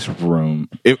anyone in this room,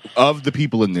 of the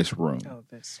people in this room, Oh,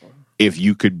 this one. if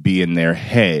you could be in their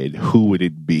head, who would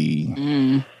it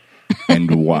be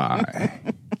and why?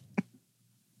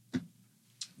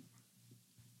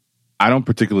 I don't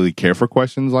particularly care for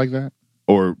questions like that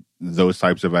or those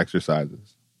types of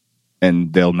exercises.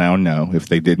 And they'll now know, if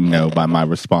they didn't know, by my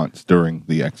response during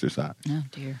the exercise. Oh,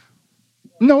 dear.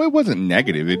 No, it wasn't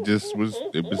negative. It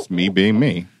was me being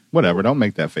me. Whatever. Don't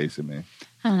make that face at me.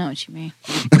 I don't know what you mean.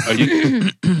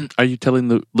 Are you telling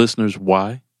the listeners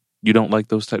why you don't like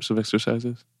those types of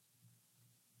exercises?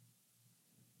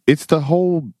 It's the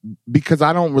whole, because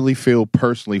I don't really feel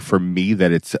personally for me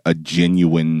that it's a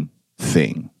genuine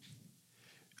thing.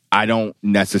 I don't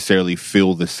necessarily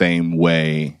feel the same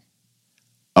way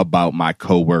about my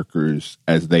coworkers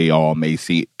as they all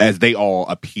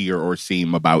appear or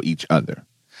seem about each other.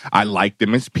 I like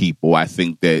them as people. I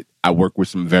think that I work with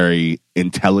some very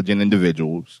intelligent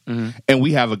individuals, and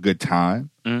we have a good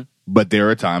time. But there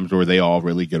are times where they all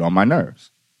really get on my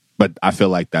nerves. But I feel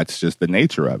like that's just the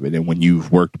nature of it. And when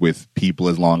you've worked with people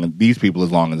as long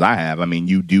as I have, I mean,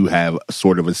 you do have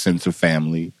sort of a sense of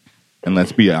family. And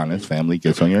let's be honest, family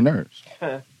gets on your nerves.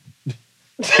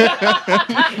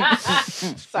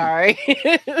 Sorry.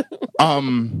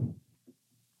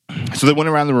 So they went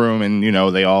around the room and,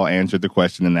 they all answered the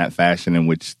question in that fashion in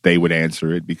which they would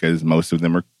answer it, because most of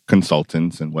them are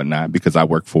consultants and whatnot, because I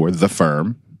work for the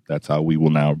firm. That's how we will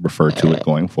now refer to it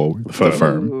going forward. The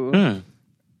firm.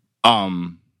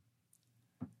 And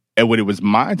when it was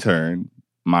my turn,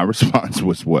 my response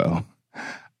was, well,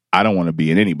 I don't want to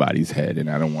be in anybody's head, and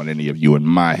I don't want any of you in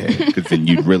my head, because then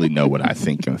you'd really know what I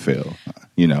think and feel,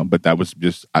 But that was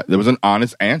just, there was an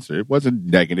honest answer. It wasn't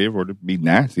negative or to be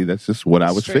nasty. That's just what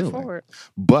I was feeling.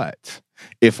 But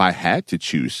if I had to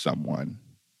choose someone,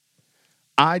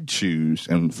 I'd choose,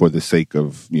 and for the sake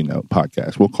of,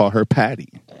 podcast, we'll call her Patty.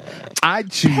 I'd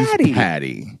choose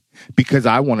Patty because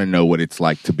I want to know what it's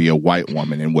like to be a white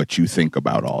woman and what you think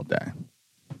about all day.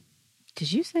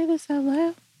 Did you say this out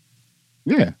loud?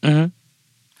 Yeah. Mm-hmm.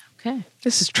 Okay.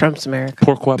 This is Trump's America.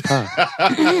 Pourquoi pas?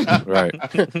 Right.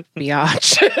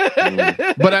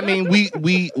 Biatch. But I mean,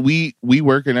 we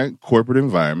work in a corporate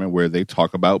environment where they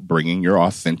talk about bringing your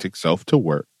authentic self to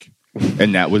work.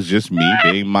 And that was just me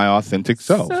being my authentic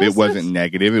self. It wasn't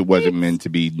negative. It wasn't meant to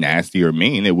be nasty or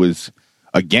mean. It was,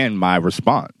 again, my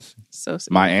response.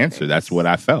 My answer. That's what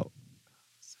I felt.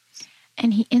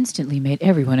 And he instantly made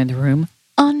everyone in the room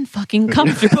unfucking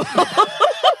comfortable.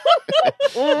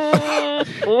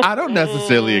 I don't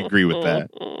necessarily agree with that.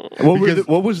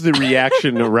 What was the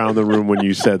reaction around the room when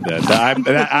you said that?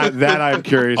 I'm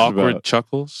curious Awkward about.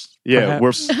 chuckles? Yeah,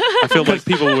 I feel like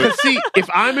people would See, if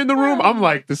I'm in the room, I'm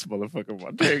like, this motherfucker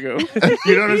Montego.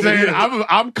 You know what I'm saying?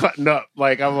 I'm cutting up.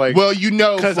 Like I'm like, well,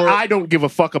 because I don't give a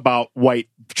fuck about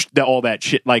all that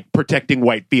shit, like protecting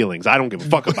white feelings. I don't give a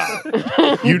fuck about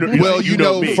it. You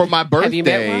know me. For my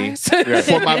birthday,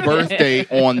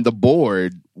 on the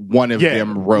board, one of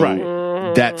them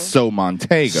wrote, "That's so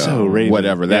Montego," So Raven,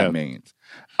 whatever that means.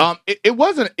 It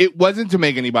wasn't to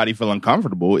make anybody feel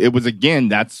uncomfortable. It was,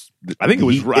 again, I think it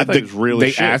was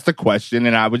really they asked a question,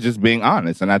 and I was just being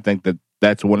honest. And I think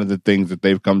that's one of the things that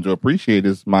they've come to appreciate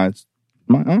is my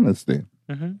honesty.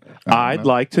 Mm-hmm. I'd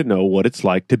like to know what it's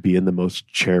like to be in the most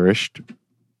cherished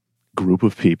group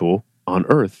of people on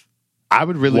Earth. I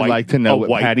would really like to know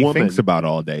what Patty thinks about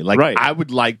all day. Like, right. I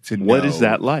would like to know, what is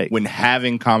that like? When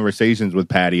having conversations with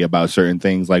Patty about certain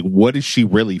things, like, what does she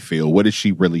really feel? What is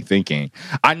she really thinking?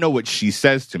 I know what she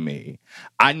says to me.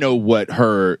 I know what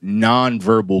her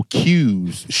nonverbal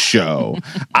cues show.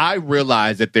 I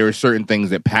realize that there are certain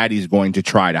things that Patty's going to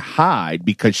try to hide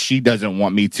because she doesn't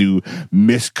want me to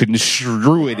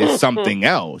misconstrue it as something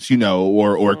else,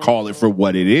 or call it for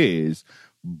what it is.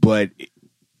 But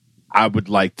I would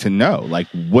like to know, like,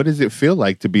 what does it feel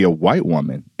like to be a white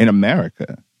woman in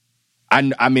America?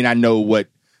 I mean, I know what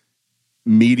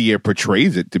media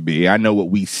portrays it to be. I know what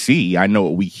we see. I know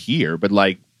what we hear. But,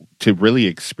 like, to really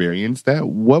experience that,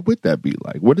 what would that be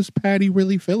like? What does Patty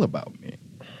really feel about me?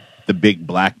 The big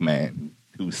black man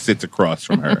who sits across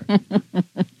from her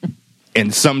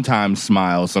and sometimes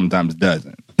smiles, sometimes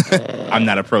doesn't. I'm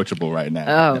not approachable right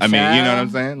now. Oh, I mean, you know what I'm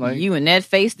saying? Like, you and that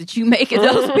face that you make at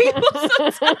those people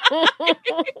sometimes.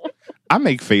 I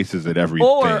make faces at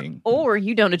everything. Or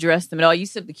you don't address them at all. You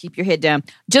simply keep your head down.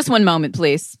 Just one moment,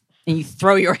 please. And you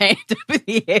throw your hand up in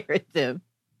the air at them.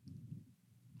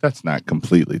 That's not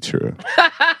completely true.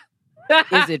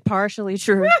 Is it partially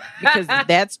true? Because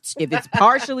if it's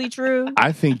partially true.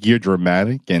 I think you're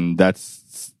dramatic, and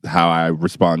that's how I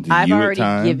respond to you at times. I've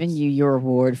already given you your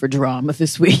award for drama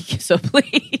this week, so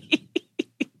please.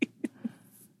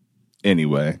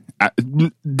 Anyway,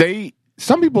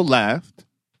 some people laughed.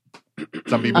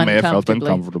 Some people may have felt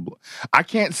uncomfortable. I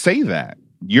can't say that.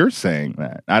 You're saying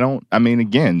that.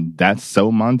 Again, that's so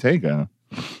Montego.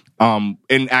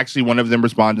 And actually one of them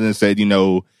responded and said,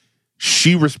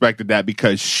 she respected that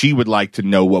because she would like to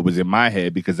know what was in my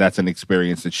head because that's an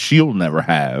experience that she'll never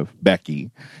have,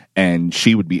 Becky. And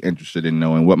she would be interested in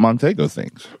knowing what Montego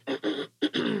thinks.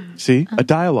 See, a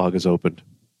dialogue is opened.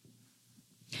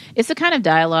 It's the kind of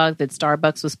dialogue that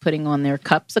Starbucks was putting on their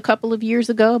cups a couple of years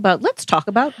ago about, let's talk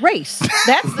about race.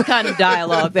 That's the kind of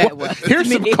dialogue that was.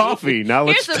 Here's some coffee. Now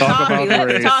let's talk about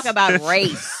race. Let's talk about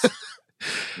race.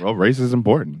 Well, race is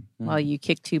important. While you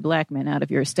kick two black men out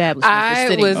of your establishment.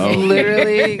 I was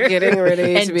literally getting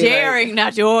ready and to be daring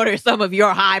not to order some of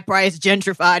your high-priced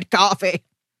gentrified coffee.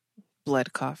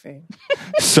 Blood coffee.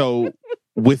 So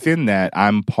within that,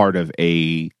 I'm part of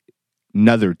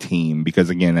another team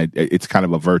because, again, it's kind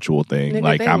of a virtual thing. Nigga,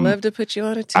 like they love to put you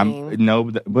on a team.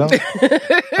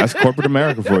 That's corporate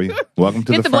America for you. Welcome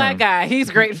to Get the the firm. black guy.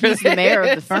 He's great for He's the mayor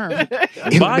of the firm.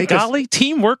 By golly,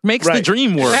 teamwork makes the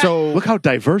dream work. So look how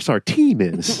diverse our team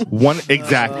is.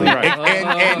 Exactly. And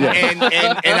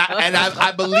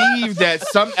I believe that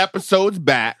some episodes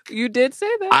back, you did say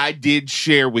that. I did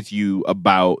share with you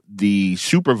about the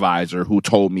supervisor who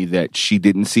told me that she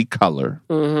didn't see color,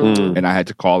 and I had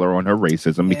to call her on her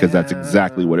racism because that's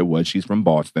exactly what it was. She's from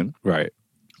Boston, right?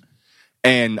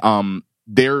 And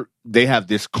they have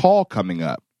this call coming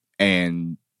up,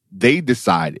 and they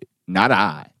decided, not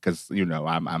I, because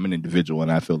I'm an individual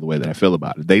and I feel the way that I feel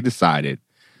about it. They decided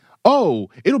oh,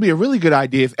 it'll be a really good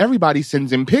idea if everybody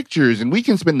sends in pictures and we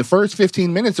can spend the first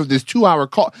 15 minutes of this 2-hour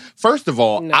call. First of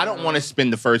all, I don't want to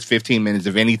spend the first 15 minutes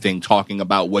of anything talking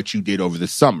about what you did over the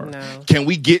summer. No. Can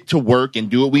we get to work and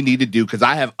do what we need to do? Because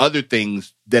I have other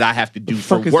things that I have to do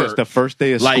for Fuck is work. this, the first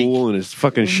day of Like, school and it's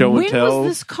fucking show When and tell? was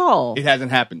this call? It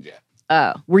hasn't happened yet.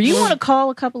 Were you on a call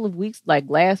a couple of weeks, like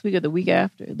last week or the week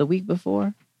after, the week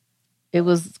before? It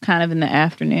was kind of in the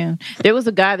afternoon. There was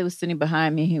a guy that was sitting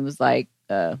behind me. He was like,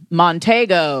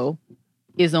 Montego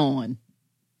is on.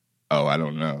 Oh, I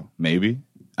don't know. Maybe.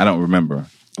 I don't remember.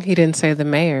 He didn't say the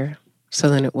mayor, so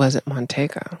then it wasn't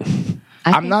Montego.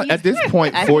 I'm not at this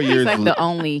point. 4 years, like the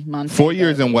only Montego. 4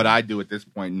 years in what I do at this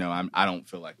point. No, I don't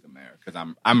feel like the mayor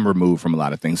because I'm removed from a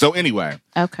lot of things. So anyway,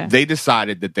 Okay. they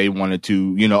decided that they wanted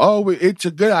to, it's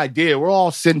a good idea. We're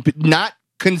all not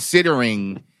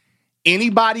considering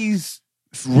anybody's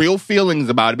real feelings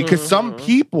about it because some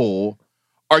people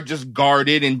are just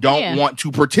guarded and don't want to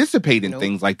participate in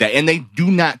things like that, and they do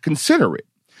not consider it.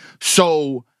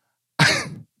 So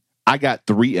I got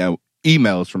 3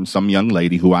 emails from some young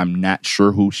lady who I'm not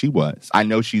sure who she was. I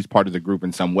know she's part of the group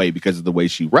in some way because of the way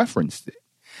she referenced it.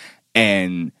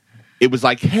 And it was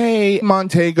like, hey,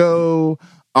 Montego,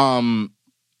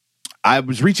 I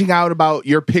was reaching out about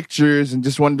your pictures and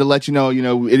just wanted to let you know,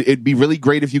 it'd be really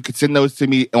great if you could send those to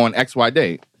me on XY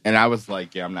date. And I was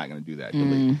like, yeah, I'm not going to do that.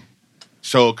 Delete.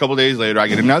 So a couple days later, I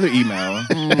get another email.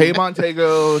 Hey,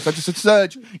 Montego, such and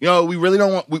such. We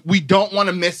really we don't want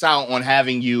to miss out on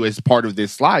having you as part of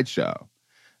this slideshow.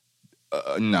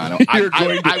 No. I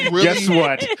really, guess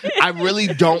what? I really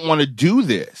don't want to do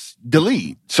this.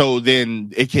 Delete. So then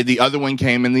the other one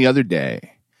came in the other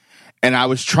day. And I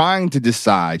was trying to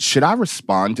decide, should I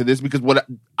respond to this? Because what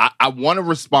I want to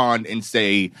respond and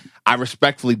say, I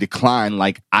respectfully decline.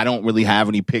 Like, I don't really have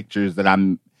any pictures that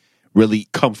I'm really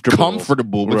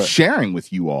comfortable with sharing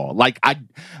with you all. Like,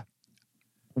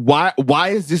 why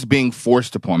is this being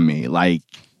forced upon me? Like,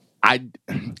 I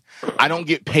don't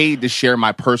get paid to share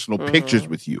my personal pictures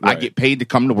with you. I get paid to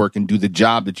come to work and do the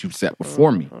job that you've set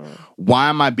before me. Why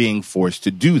am I being forced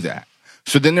to do that?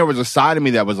 So then there was a side of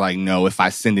me that was like, no, if I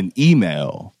send an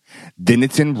email, then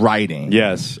it's in writing.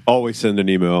 Yes, always send an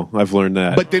email. I've learned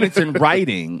that. But then it's in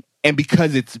writing, and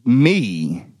because it's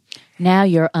me, now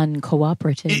you're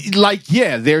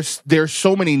uncooperative. There's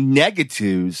so many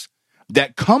negatives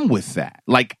that come with that.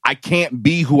 Like, I can't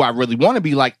be who I really want to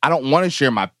be. Like, I don't want to share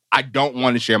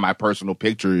my personal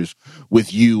pictures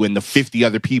with you and the 50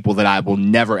 other people that I will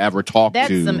never ever talk to.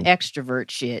 That's some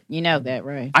extrovert shit. You know that,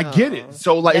 right? I get it.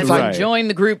 So like, that's it's like like join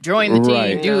the group, join the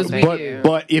team, do as we do.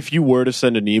 But if you were to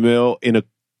send an email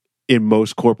in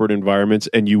most corporate environments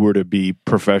and you were to be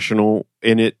professional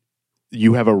in it,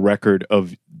 you have a record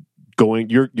of going.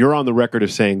 You're on the record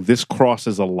of saying this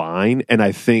crosses a line, and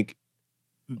I think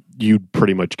you'd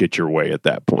pretty much get your way at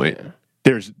that point.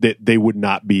 They would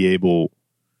not be able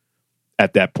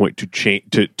at that point to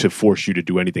change to force you to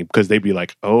do anything because they'd be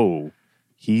like, oh,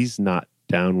 he's not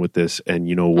down with this, and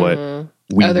you know what?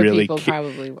 We other really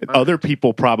other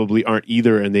people probably aren't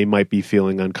either, and they might be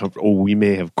feeling uncomfortable. Oh, we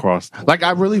may have crossed. Like,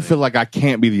 I really feel like I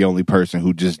can't be the only person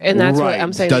who just and that's what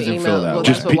I'm saying. Doesn't the email, feel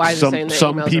that way. Just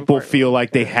some people important. feel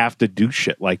like they have to do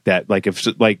shit like that. Like if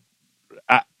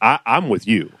I'm with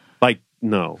you. Like,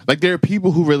 no. Like, there are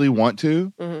people who really want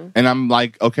to, and I'm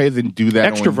like, okay, then do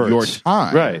that Extroverts. on your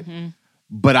time, Right?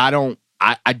 But I don't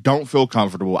feel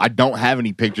comfortable. I don't have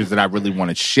any pictures that I really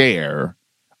want to share.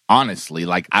 Honestly,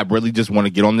 like, I really just want to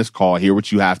get on this call, hear what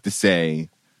you have to say,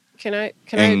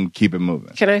 and keep it moving.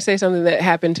 Can I say something that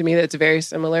happened to me that's very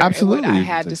similar? Absolutely. And what I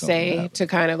had to say to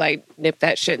kind of like nip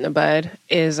that shit in the bud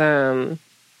is a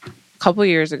couple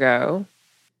years ago,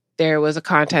 there was a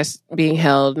contest being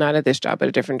held, not at this job, but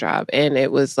a different job. And it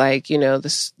was like,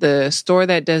 the store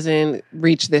that doesn't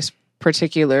reach this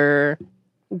particular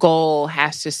goal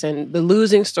has to send, the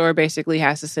losing store basically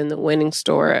has to send the winning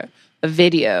store a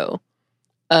video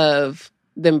of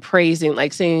them praising,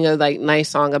 like singing a like nice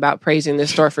song about praising the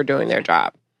store for doing their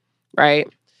job. Right?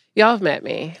 Y'all have met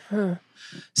me.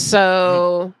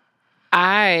 So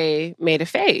I made a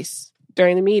face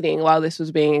during the meeting while this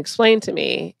was being explained to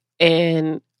me.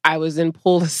 And I was then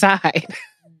pulled aside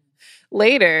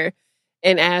later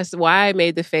and asked why I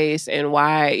made the face and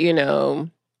why,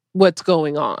 what's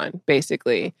going on,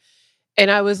 basically.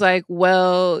 And I was like,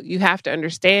 well, you have to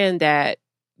understand that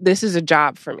this is a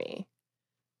job for me.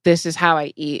 This is how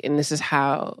I eat and this is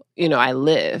how, I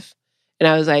live. And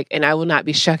I was like, and I will not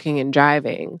be shucking and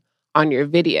jiving on your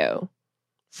video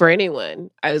for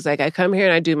anyone. I was like, I come here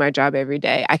and I do my job every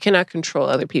day. I cannot control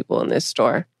other people in this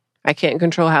store. I can't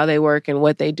control how they work and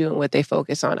what they do and what they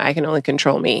focus on. I can only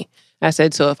control me. I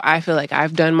said, so if I feel like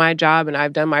I've done my job and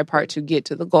I've done my part to get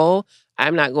to the goal,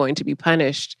 I'm not going to be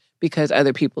punished because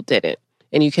other people didn't.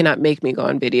 And you cannot make me go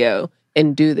on video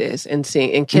and do this and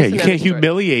sing and kiss. Yeah, you can't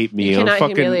humiliate me. You cannot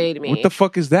fucking, humiliate me. What the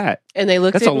fuck is that? And they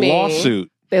looked That's at me. That's a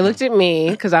lawsuit. They looked at me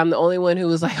because I'm the only one who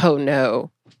was like, oh,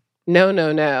 no.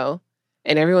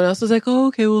 And everyone else was like, oh,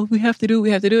 okay, well, we have to do what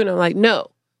we have to do. And I'm like,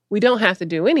 no, we don't have to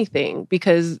do anything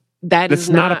because that's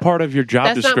not a part of your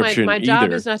job description my job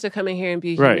either. is not to come in here and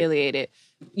be humiliated.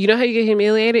 You know how you get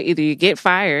humiliated? Either you get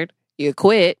fired, you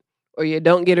quit, or you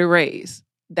don't get a raise.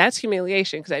 That's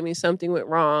humiliation because that means something went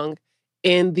wrong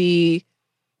in the,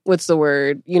 what's the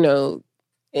word, in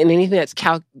anything that's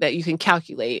that you can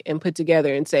calculate and put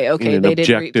together and say, okay, they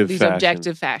didn't reach these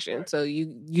objective fashion. So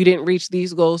you didn't reach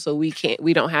these goals, so we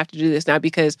don't have to do this. Not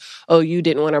because, you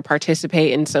didn't want to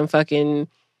participate in some fucking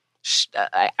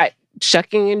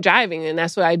shucking and jiving. And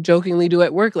that's what I jokingly do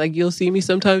at work. Like, you'll see me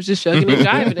sometimes just shucking and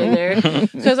jiving in there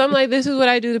because I'm like, this is what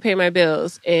I do to pay my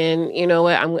bills. And you know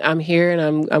what? I'm here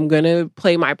and I'm going to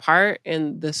play my part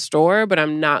in the store, but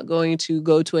I'm not going to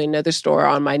go to another store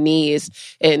on my knees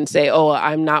and say,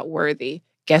 I'm not worthy.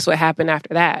 Guess what happened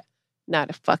after that? Not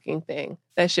a fucking thing.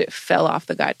 That shit fell off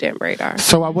the goddamn radar.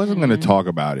 So I wasn't going to talk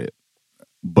about it,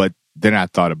 but then I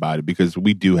thought about it because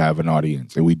we do have an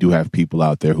audience and we do have people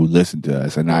out there who listen to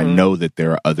us. And I know that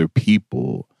there are other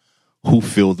people who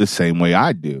feel the same way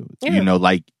I do. Yeah.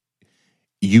 Like,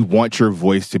 you want your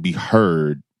voice to be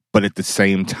heard, but at the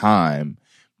same time,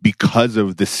 because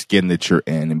of the skin that you're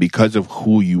in and because of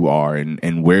who you are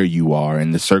and where you are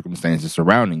and the circumstances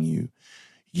surrounding you,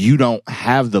 you don't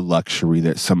have the luxury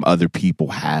that some other people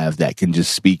have that can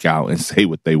just speak out and say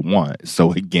what they want.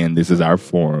 So again, this is our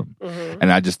forum.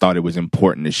 And I just thought it was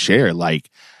important to share. Like,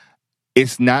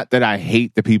 it's not that I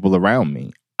hate the people around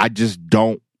me. I just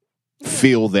don't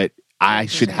feel that I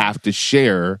should have to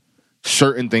share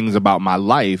certain things about my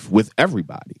life with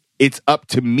everybody. It's up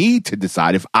to me to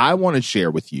decide if I want to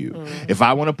share with you, if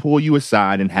I want to pull you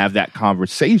aside and have that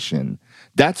conversation,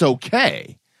 that's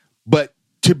okay. But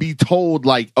to be told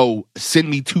like, send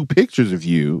me 2 pictures of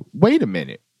you. Wait a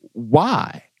minute.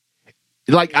 Why?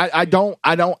 Like, I don't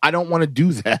want to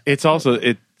do that. It's also,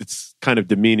 it's kind of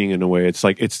demeaning in a way. It's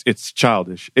like, it's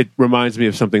childish. It reminds me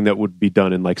of something that would be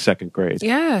done in like 2nd grade.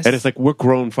 Yes. And it's like, we're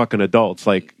grown fucking adults.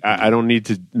 Like, I don't need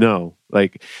to know.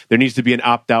 Like, there needs to be an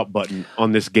opt-out button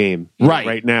on this game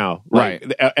right now. Right.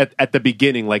 Like, at the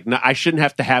beginning, like, no, I shouldn't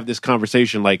have to have this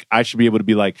conversation. Like, I should be able to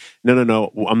be like,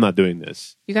 no, I'm not doing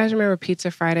this. You guys remember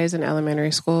Pizza Fridays in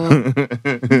elementary school?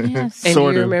 Yes. And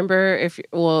you remember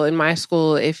in my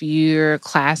school, if your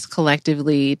class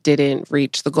collectively didn't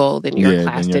reach the goal, then your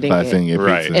class didn't get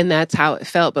right. And that's how it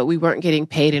felt. But we weren't getting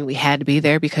paid and we had to be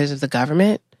there because of the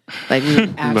government. Like, we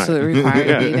were absolutely required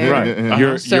to be there.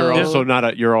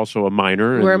 Right. You're also a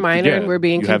minor. We're a minor and we're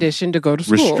being conditioned to go to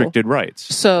school. Restricted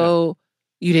rights. So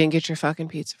you didn't get your fucking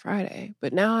Pizza Friday.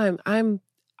 But now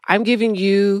I'm giving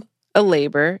you a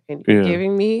labor and you're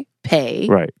giving me pay.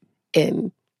 Right.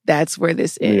 And that's where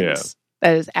this ends. Yeah.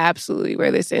 That is absolutely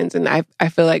where this ends. And I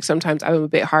feel like sometimes I'm a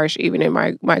bit harsh even in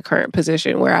my current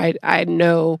position where I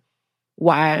know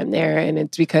why I'm there, and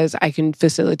it's because I can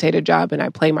facilitate a job and I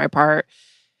play my part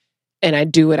and I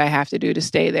do what I have to do to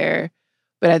stay there.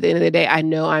 But at the end of the day, I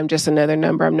know I'm just another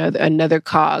number. I'm another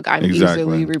cog. I'm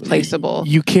easily replaceable.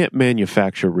 You can't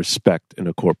manufacture respect in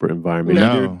a corporate environment.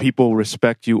 No. Either people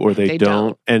respect you or they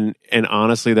don't. And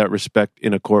honestly, that respect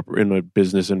in a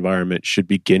business environment should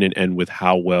begin and end with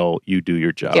how well you do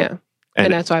your job. Yeah.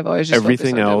 And that's why I've always just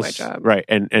everything else, my job. Right?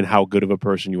 And how good of a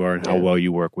person you are, and how well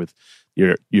you work with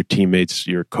your teammates,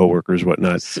 your coworkers,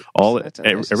 whatnot.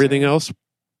 Everything else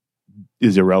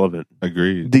is irrelevant.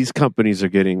 Agreed. These companies are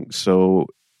getting so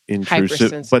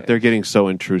intrusive, but they're getting so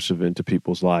intrusive into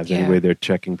people's lives. Yeah. Anyway, they're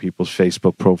checking people's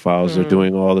Facebook profiles. They're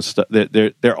doing all the stuff.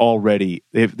 They've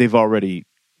already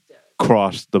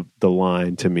crossed the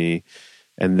line to me.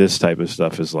 And this type of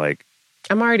stuff is like,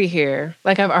 I'm already here.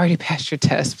 Like, I've already passed your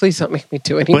test. Please don't make me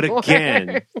do it anymore.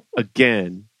 But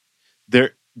again,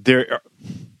 there are,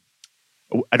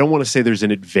 I don't want to say there's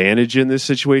an advantage in this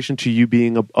situation to you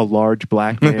being a large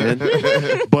black man,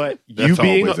 but you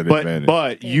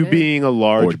being a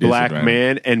large black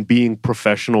man and being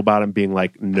professional about it and being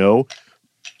like, no,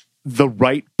 the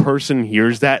right person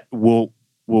hears that will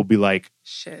be like,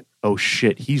 shit. Oh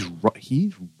shit, he's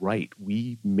right.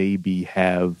 We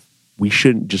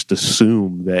shouldn't just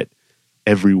assume that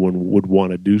everyone would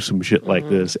want to do some shit like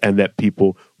this, and that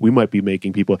we might be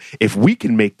making people, if we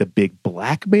can make the big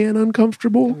black man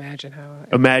uncomfortable,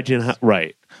 imagine how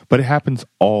right. But it happens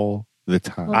all the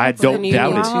time. Well, I don't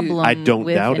doubt it. I don't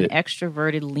doubt it.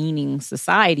 Extroverted leaning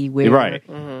society where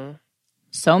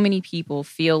so many people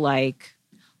feel like,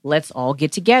 let's all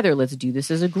get together. Let's do this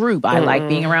as a group. I like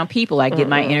being around people. I get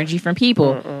my energy from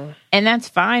people. And that's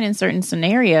fine in certain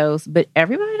scenarios, but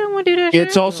everybody don't want to do that shit.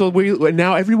 It's also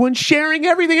now everyone's sharing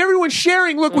everything. Everyone's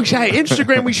sharing. Look, we share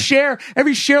Instagram. We share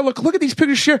every share. Look at these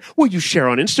pictures. Share. Well, you share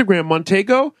on Instagram,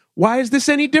 Montego. Why is this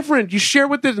any different? You share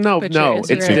with this? No, But your it's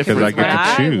Instagram different. Because I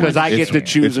get to choose. Because I get to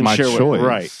choose it's and my share choice. with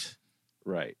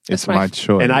right. It's my my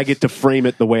choice. And I get to frame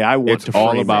it the way I want It's to frame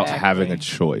all about it. having a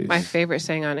choice. My favorite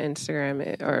saying on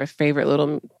Instagram, or a favorite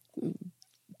little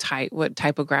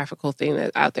typographical thing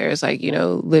that's out there is like,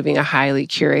 living a highly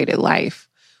curated life,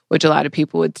 which a lot of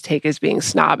people would take as being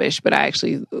snobbish, but I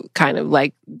actually kind of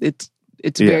like it's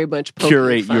very much poking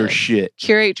curate fun. your shit.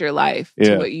 Curate your life Yeah.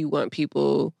 to what you want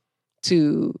people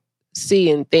to see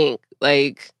and think.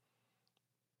 Like,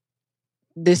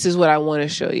 this is what I want to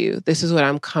show you. This is what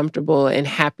I'm comfortable and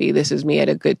happy. This is me at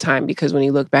a good time, because when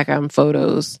you look back on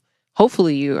photos,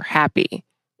 hopefully you're happy,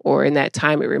 or in that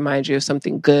time it reminds you of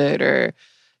something good, or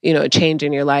a change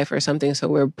in your life or something. So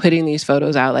we're putting these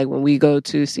photos out, like when we go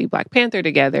to see Black Panther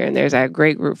together and there's that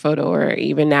great group photo, or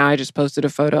even now I just posted a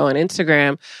photo on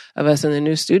Instagram of us in the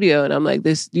new studio, and I'm like,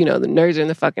 this, the nerds are in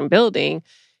the fucking building.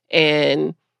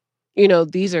 And,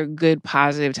 these are good,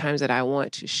 positive times that I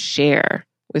want to share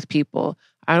with people.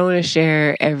 I don't want to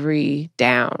share every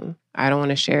down. I don't want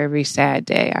to share every sad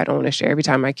day. I don't want to share every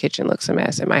time my kitchen looks a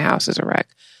mess and my house is a wreck.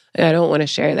 And I don't want to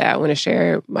share that. I want to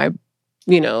share my,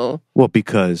 Well,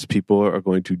 because people are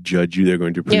going to judge you. They're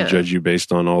going to prejudge you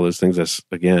based on all those things. That's,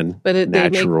 again, but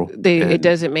natural. It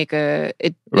doesn't make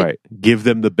right. Give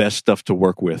them the best stuff to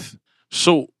work with.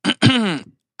 So I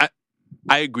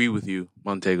agree with you,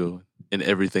 Montego, in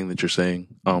everything that you're saying.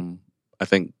 I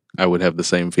think I would have the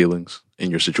same feelings in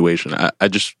your situation. I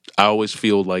always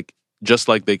feel like, just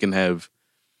like they can have,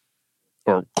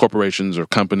 or corporations or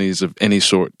companies of any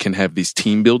sort can have these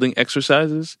team building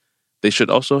exercises, they should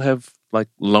also have like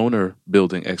loner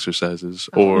building exercises,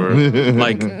 or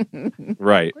like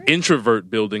Right. introvert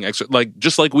building like,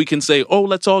 just like we can say, oh,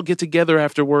 let's all get together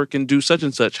after work and do such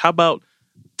and such. How about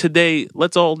today,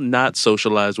 let's all not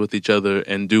socialize with each other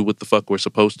and do what the fuck we're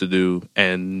supposed to do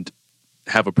and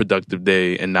have a productive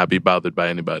day and not be bothered by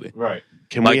anybody. Right.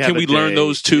 Can we learn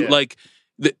those two? Yeah. Like,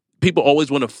 people always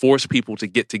want to force people to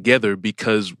get together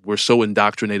because we're so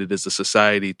indoctrinated as a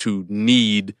society to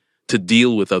need to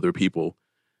deal with other people.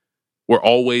 We're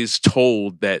always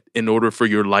told that in order for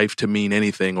your life to mean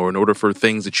anything, or in order for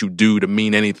things that you do to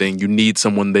mean anything, you need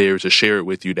someone there to share it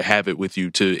with you, to have it with you,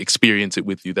 to experience it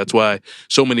with you. That's why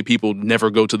so many people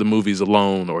never go to the movies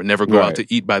alone, or never go out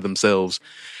to eat by themselves.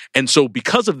 And so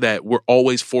because of that, we're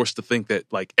always forced to think that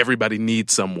like everybody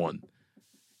needs someone.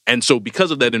 And so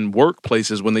because of that, in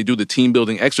workplaces, when they do the team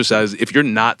building exercise, if you're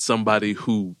not somebody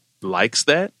who likes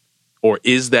that or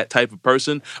is that type of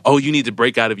person, oh, you need to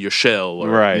break out of your shell. Or,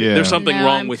 Right. Yeah. There's something No,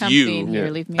 wrong I'm with comfy you. in here.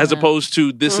 Leave me As alone. opposed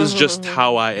to, this is just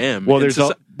how I am. Well, And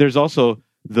there's also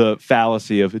the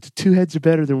fallacy of it's two heads are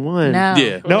better than one. No.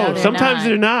 Yeah. No, they're sometimes not.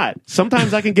 they're not.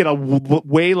 Sometimes I can get a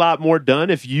way lot more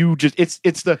done if you just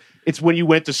it's when you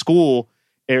went to school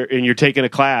and you're taking a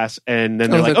class and then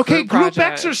they're Oh, like, the okay, group group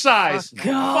project. exercise.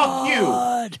 Fuck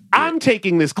you. I'm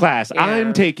taking this class. Yeah.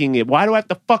 I'm taking it. Why do I have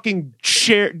to fucking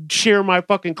share my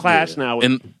fucking class now?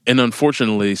 And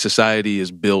unfortunately, society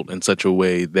is built in such a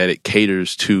way that it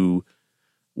caters to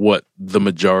what the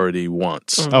majority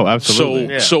wants. Oh,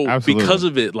 absolutely. So Absolutely. because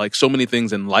of it, like so many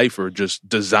things in life are just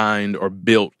designed or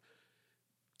built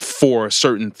for a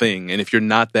certain thing. And if you're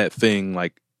not that thing,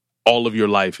 like all of your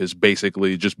life is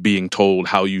basically just being told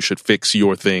how you should fix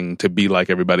your thing to be like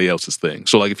everybody else's thing.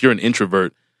 So like if you're an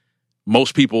introvert,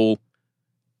 most people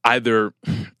are either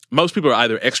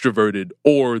extroverted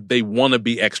or they want to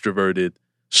be extroverted.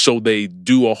 So they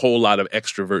do a whole lot of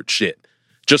extrovert shit.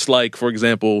 Just like, for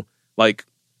example, like,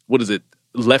 what is it?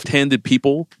 Left-handed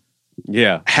people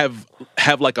yeah. have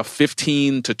like a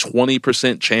 15 to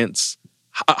 20% chance,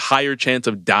 a higher chance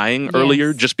of dying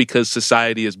earlier, just because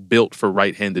society is built for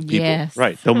right-handed people. Yes.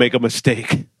 Right. They'll make a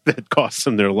mistake that costs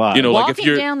them their lives. You know, like Walking if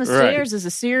you're down the right. stairs is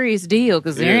a serious deal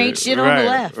because there ain't shit on the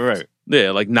left. Right.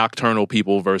 yeah, like nocturnal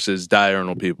people versus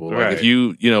diurnal people. Like Right. if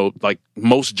you know, like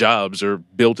most jobs are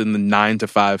built in the 9 to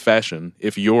 5 fashion.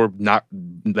 If your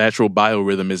natural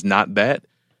biorhythm is not that,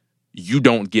 you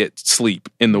don't get sleep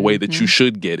in the way that you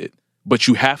should get it. But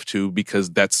you have to, because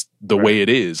that's the way it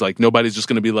is. Like nobody's just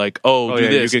going to be like, oh, do yeah,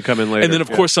 this. you can come in later. And then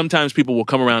of course sometimes people will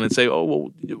come around and say, oh,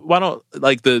 well, why don't,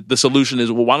 like the solution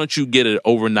is, well, why don't you get an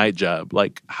overnight job?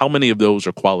 Like how many of those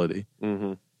are quality?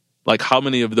 Mm-hmm. Like how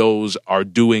many of those are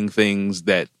doing things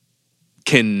that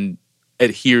can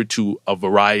adhere to a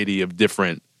variety of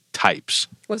different types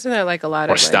Wasn't that like a lot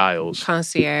or of like, styles.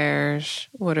 concierge?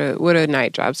 What are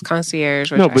night jobs?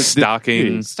 Concierge, No, but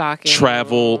Stocking, stocking,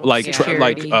 travel, like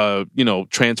security,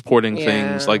 transporting Yeah.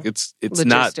 things. Like it's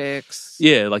not. logistics.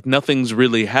 Yeah, like nothing's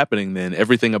really happening then.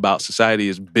 Everything about society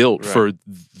is built Right. for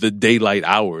the daylight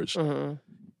hours. Mhm.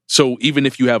 So even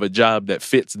if you have a job that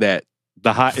fits that,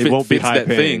 It won't be fits high that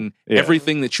paying. thing, Yeah.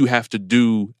 everything that you have to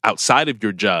do outside of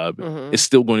your job Mhm. is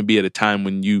still going to be at a time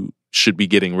when you should be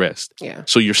getting rest. Yeah.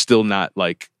 So you're still not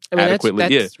like I mean,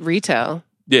 adequately. that's retail.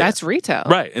 Yeah. That's retail.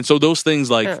 Right. And so those things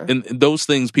Yeah. and those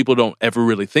things people don't ever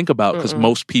really think about because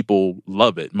most people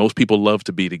love it. Most people love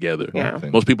to be together. Yeah.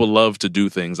 Most people love to do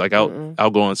things. Like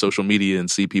I'll go on social media and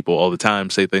see people all the time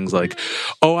say things like,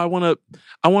 "Oh, I want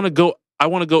to go."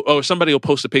 Or somebody will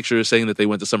post a picture saying that they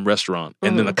went to some restaurant,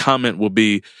 and then a comment will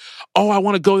be, "Oh, I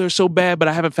want to go there so bad, but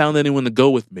I haven't found anyone to go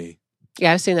with me."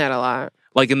 Yeah, I've seen that a lot.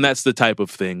 Like, and that's the type of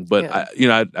thing. But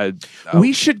Yeah.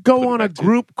 We should put it go on a back to you.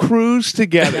 group cruise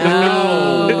together.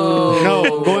 No,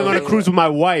 I'm going on a cruise with my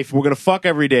wife. We're gonna fuck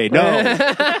every day. No,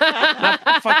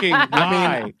 not fucking.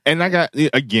 I mean, and I got,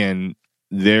 again,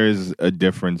 there's a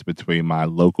difference between my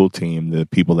local team, the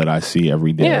people that I see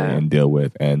every day Yeah. and deal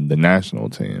with, and the national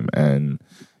team. And,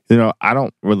 you know, I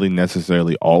don't really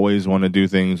necessarily always want to do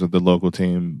things with the local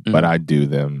team, but I do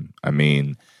them. I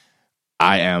mean,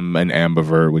 I am an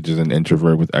ambivert, which is an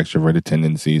introvert with extroverted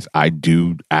tendencies. I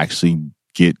do actually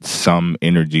get some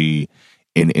energy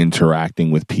in interacting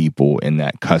with people in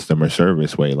that customer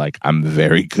service way. Like, I'm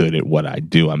very good at what I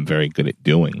do. I'm very good at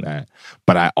doing that.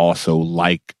 But I also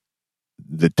like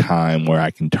the time where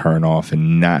I can turn off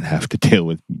and not have to deal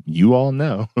with, you all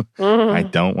know, I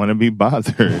don't want to be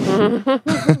bothered.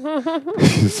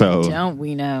 So, Don't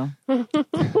we know?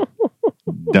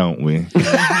 don't we?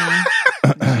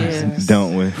 Yes.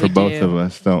 Don't we? For We both do. of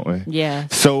us, don't we? Yeah.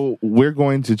 So we're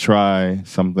going to try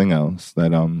something else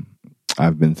that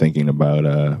I've been thinking about.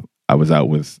 I was out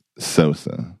with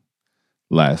Sosa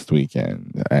last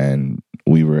weekend, and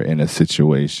we were in a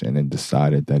situation and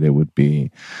decided that it would be.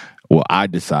 Well, I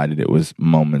decided it was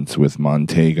Moments with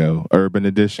Montego Urban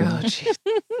Edition. Oh, jeez.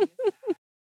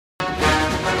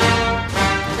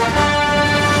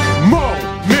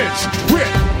 Moments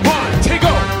with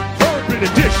Montego Urban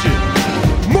Edition.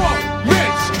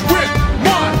 Moments with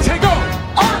Montego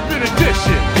Urban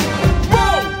Edition.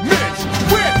 Moments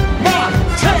with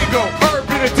Montego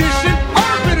Urban Edition.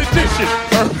 Urban Edition.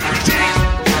 Urban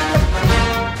Edition.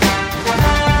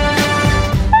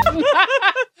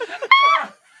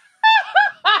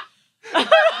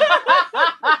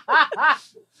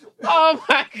 Oh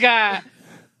my god.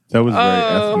 That was very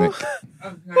Oh. ethnic.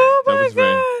 Oh my That was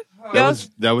very. god.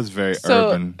 That was very So,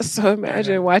 urban. so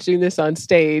imagine watching this on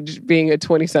stage, being a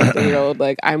 20-something-year-old,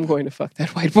 like, I'm going to fuck that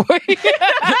white boy. I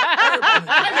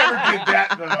never did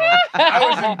that though.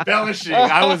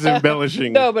 I was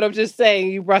embellishing. No, but I'm just saying,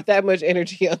 you brought that much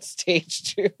energy on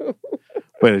stage too.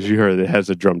 But as you heard, it has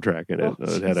a drum track in it. Oh,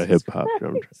 It had a Jesus hip hop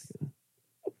drum track.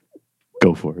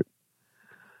 Go for it.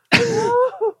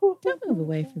 Don't move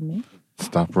away from me.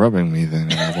 Stop rubbing me,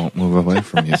 then, and I won't move away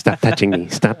from you. Stop touching me.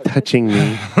 Stop touching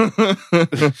me.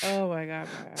 Oh my god.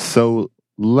 So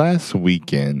last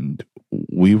weekend,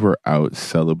 we were out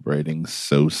celebrating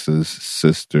Sosa's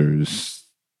sister's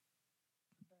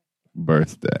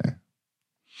birthday.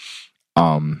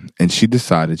 And she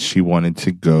decided she wanted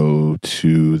to go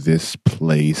to this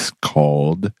place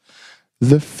called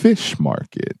the Fish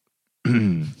Market.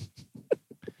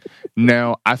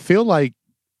 Now, I feel like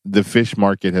the Fish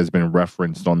Market has been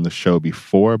referenced on the show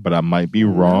before, but I might be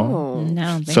wrong. Oh. No, I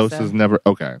don't think Sosa's so. never,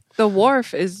 okay. The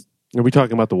wharf is Are we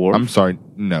talking about the war? I'm sorry.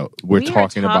 No, we're We are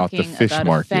talking about the fish about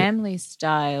market. A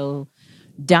family-style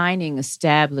dining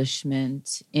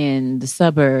establishment in the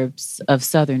suburbs of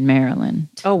Southern Maryland.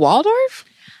 Waldorf?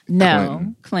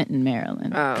 No, Clinton,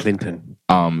 Maryland. Oh. Clinton.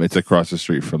 It's across the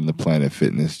street from the Planet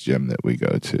Fitness gym that we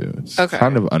go to. It's Okay.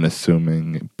 kind of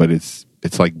unassuming, but it's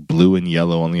like blue and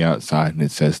yellow on the outside, and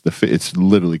it says it's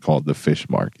literally called the Fish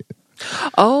Market.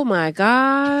 Oh my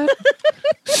god.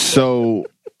 So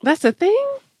That's a thing?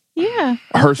 Yeah.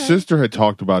 her sister had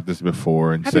talked about this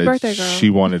before and Happy said birthday, girl. she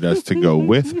wanted us to go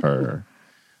with her.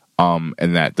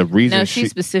 And that the reason No, she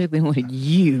specifically wanted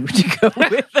you to go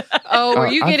with her. Oh, were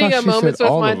you I getting thought a she Moments said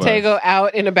with all of Montego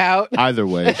out and about? either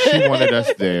way, she wanted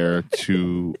us there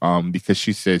to because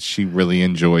she said she really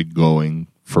enjoyed going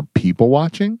for people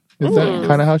watching. Is that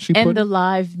kind of how she put And the it?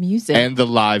 live music. And the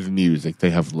live music.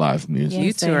 They have live music. Yes,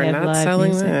 You two they are have not live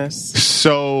selling music. this.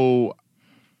 So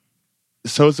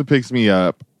Sosa picks me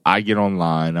up. I get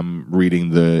online. I'm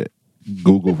reading the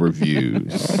Google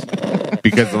reviews.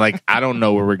 because like I don't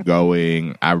know where we're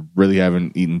going. I really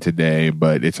haven't eaten today,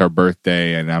 but it's her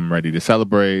birthday and I'm ready to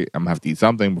celebrate. I'm gonna have to eat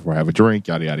something before I have a drink,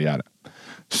 yada yada yada.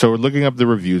 So we're looking up the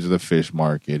reviews of the fish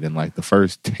market and like the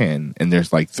first 10, and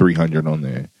there's like 300 on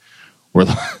there.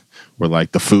 We're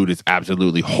like, the food is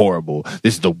absolutely horrible.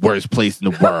 This is the worst place in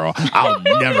the world. I'll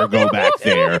never go back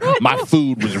there. My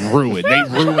food was ruined. They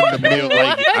ruined the meal.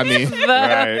 Like, I mean,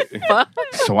 right.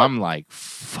 So I'm like,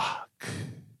 fuck.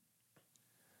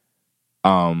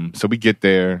 So we get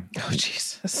there. Oh,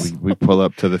 Jesus. We pull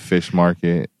up to the fish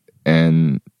market,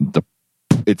 and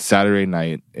it's Saturday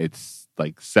night. It's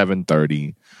like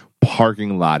 7:30.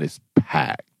 Parking lot is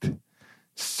packed.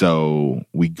 So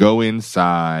we go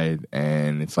inside,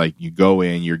 and it's like you go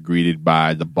in, you're greeted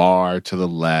by the bar to the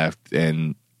left,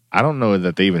 and I don't know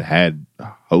that they even had a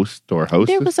host or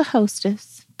hostess. There was a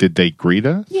hostess. Did they greet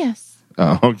us? Yes.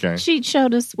 Oh, okay. She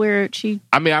showed us where she.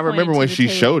 I mean, I remember when she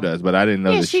showed us, but I didn't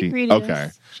know that she greeted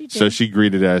us. She did. So she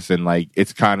greeted us, and like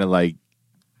it's kind of like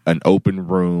an open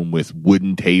room with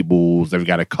wooden tables. They've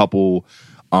got a couple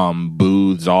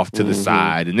booths off to the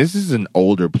side, and this is an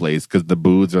older place because the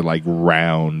booths are like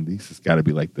round. These has got to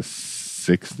be like the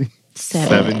 60s,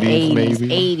 70s,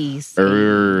 maybe 80s,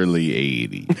 early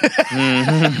 80s,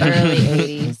 early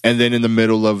 80s. And then in the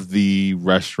middle of the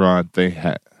restaurant, they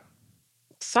had.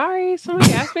 Sorry,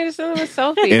 somebody asked me to send them a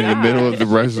selfie. In the middle of the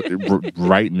restaurant,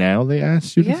 right now, they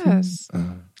asked you to Yes.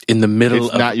 In the middle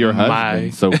it's of not your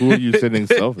husband, so who are you sending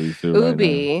selfies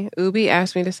to? Ubi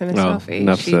asked me to send a selfie.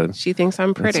 enough said. She thinks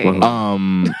I'm pretty.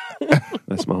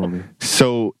 That's That's my homie.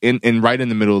 So in right in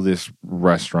the middle of this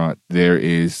restaurant, there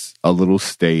is a little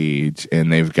stage,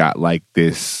 and they've got like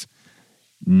this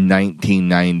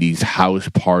 1990s house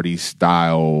party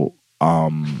style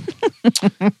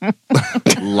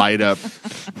light up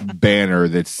banner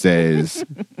that says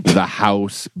the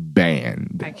house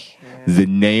band. I can't. The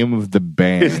name of the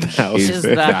band is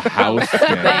the house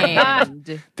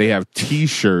band. They have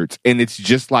t-shirts, and it's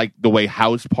just like the way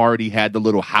House Party had the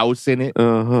little house in it.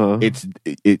 It's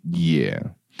yeah.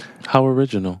 How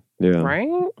original. Yeah. Right?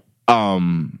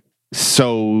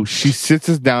 So she sits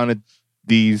us down at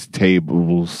these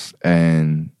tables,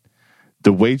 and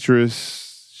the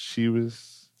waitress, she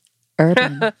was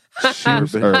urban. But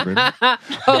I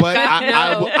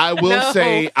will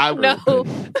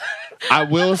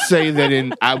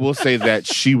say that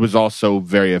she was also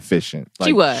very efficient.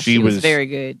 Like, She was very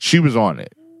good. She was on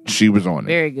it.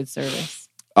 Very good service.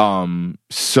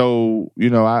 So, you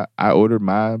know, I ordered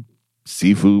my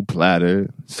seafood platter.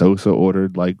 Sosa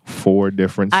ordered like 4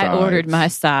 different sides. I ordered my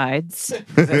sides.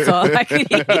 That's all I could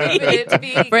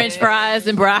eat. French fries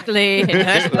and broccoli and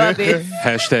hush puppies.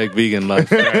 Hashtag vegan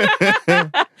life.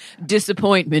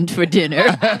 Disappointment for dinner.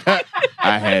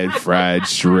 I had fried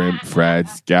shrimp, fried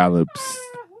scallops,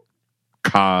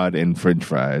 cod, and French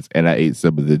fries. And I ate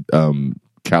some of the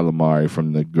calamari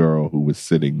from the girl who was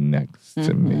sitting next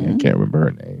to me. I can't remember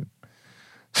her name.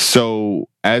 So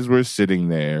as we're sitting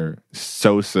there,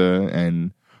 Sosa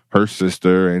and her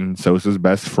sister and Sosa's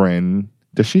best friend,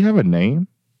 does she have a name?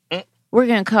 We're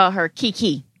going to call her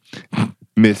Kiki.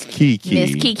 Miss Kiki.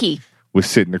 Miss Kiki. Was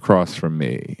sitting across from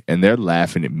me, and they're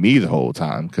laughing at me the whole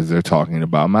time because they're talking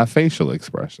about my facial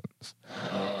expressions.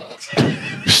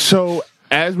 So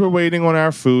as we're waiting on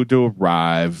our food to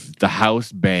arrive, the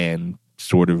house band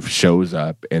sort of shows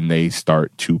up and they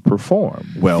start to perform.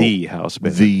 Well, the house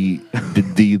band.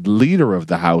 The leader of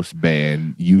the house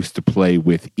band used to play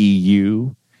with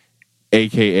EU,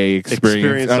 aka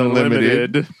Experience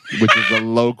Unlimited, which is a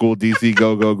local DC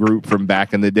Go-Go group from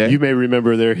back in the day. You may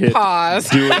remember their hit. Pause.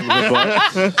 Doing the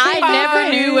butt. I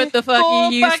never knew what the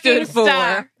fuck EU stood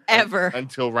for. Ever.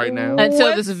 Until right now.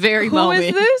 Until this very moment. Who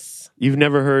is this? You've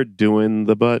never heard Doing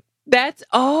the Butt? That's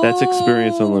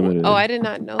Experience Unlimited. Oh, I did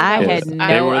not know I that. had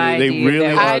no idea. They really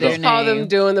that I was just their call them name.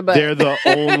 Doing the Butt. They're the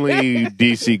only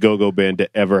DC Go-Go band to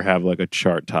ever have like a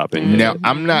chart topping hit. Now,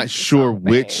 I'm not sure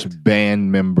which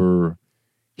band member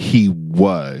he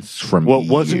was from Well, it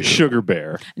EU. wasn't Sugar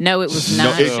Bear. No, it was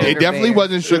not. It definitely Bear.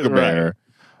 wasn't Sugar Bear.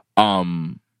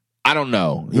 I don't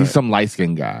know. He's some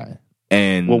light-skinned guy.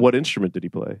 And Well, what instrument did he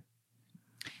play?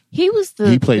 He was the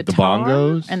He played the guitar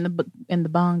bongos? and the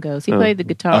bongos. He played the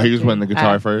guitar. Oh, he was too. playing the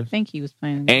guitar I first? think he was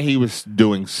playing. and he was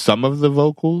doing some of the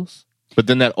vocals, but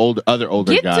then that older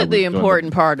Get guy to was the doing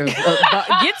important part of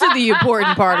get to the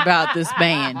important part about this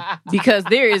band, because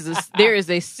there is a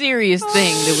serious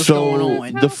thing that was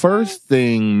going on. The first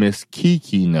thing Miss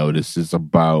Kiki notices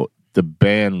about the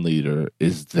band leader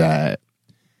is that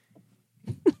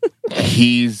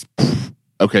he's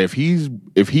okay, if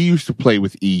he used to play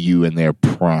with EU in their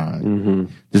prime,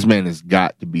 this man has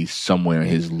got to be somewhere in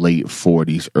his late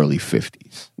 40s, early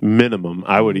 50s. Minimum,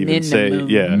 I would even say,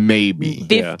 yeah. Maybe.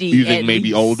 50. You think at maybe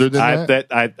least. older than that?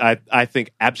 I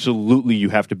think absolutely you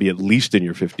have to be at least in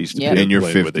your 50s to Yep. be In your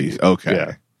playing with 50s. it. Okay.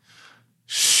 Yeah.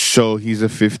 So he's a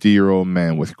 50-year-old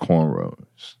man with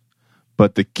cornrows.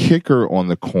 But the kicker on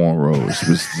the cornrows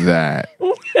was that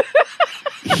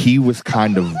he was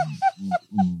kind of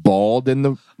bald in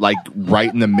the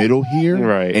right in the middle here.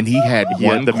 Right. And he had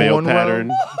one the male cornrow.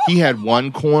 pattern. He had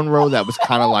one cornrow that was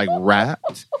kind of like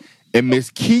wrapped. And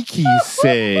Miss Kiki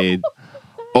said,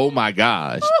 "Oh my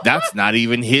gosh, that's not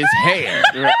even his hair."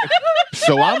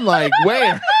 So I'm like,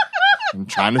 where? I'm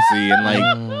trying to see, and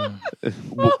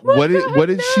like, what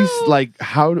did she like?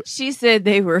 How She said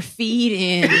they were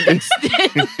feed-in.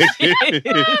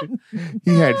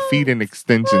 he had feet and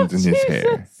extensions in his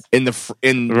hair in this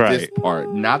Right.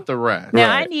 part, not the rest. Now,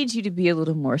 I need you to be a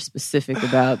little more specific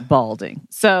about balding.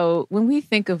 So, when we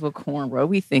think of a cornrow,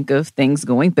 we think of things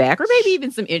going back, or maybe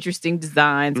even some interesting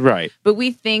designs. Right. But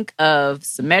we think of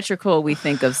symmetrical, we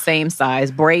think of same size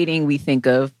braiding, we think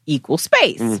of equal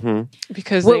space.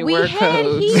 Because What they we were had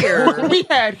codes. here, What we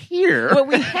had here. what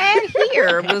we had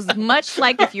here was much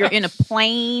like if you're in a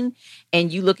plane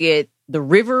and you look at the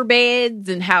riverbeds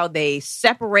and how they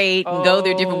separate and go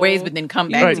their different ways, but then come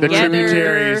back Right, the together.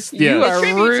 tributaries. You Yes. are The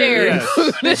tributaries.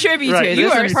 rude. The tributaries. Right, You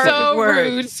That's are a perfect so word.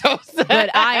 rude. So sad.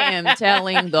 But I am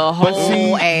telling the But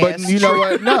whole but ass you know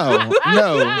truth. what?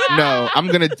 No. I'm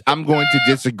going to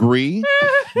disagree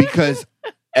because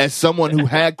as someone who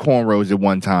had cornrows at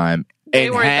one time They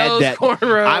and weren't had those that,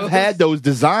 cornrows. I've had those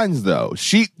designs though.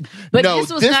 But no,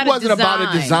 this was this not wasn't a design.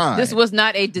 about a design. This was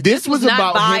not a This was not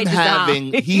about by him design.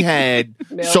 having. He had.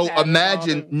 Male So pattern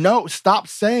imagine. balding. No, stop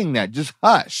saying that. Just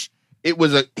hush. It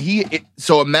was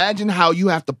so imagine how you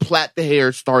have to plait the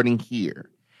hair starting here,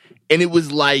 and it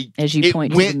was like As you it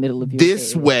point to the went middle of your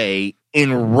this head. way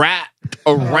and wrapped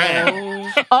around.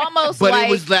 Almost But like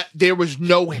it was that there was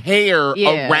no hair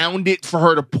Yeah. around it for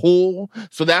her to pull.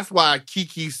 So that's why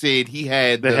Kiki said he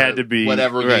had There had to be,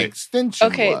 whatever the right. extension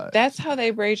Okay, was. that's how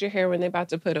they braid your hair when they're about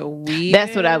to put a weave.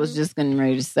 that's what I was just getting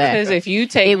ready to Because say. if you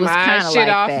take It was my kinda shit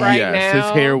like off that. right yes, now,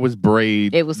 his hair was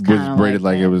braided. It was kinda braided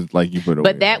like like that. it was like you put a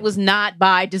But wig that on. was not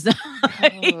by design.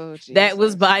 Oh, That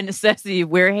was Jesus. by necessity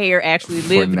where hair actually for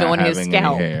lived not on his having any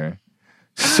scalp. hair.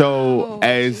 So Oh,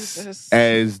 as Jesus.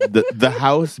 the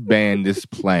house band is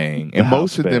playing, and The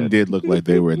most house of them band. did look like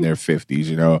they were in their 50s.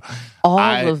 You know, All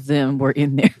I- of them were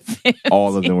in their 50s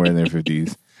all of them were in their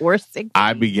 50s. or 60s.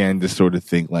 I began to sort of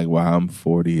think like, wow, I'm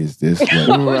 40. Is this what,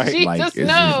 Right. Jesus, like? Is this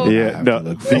no. what I Yeah, have no. to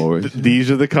look forward to?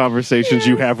 These are the conversations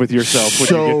you have with yourself when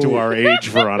you get to So- our age,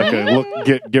 Veronica.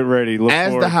 Look, get ready. Look As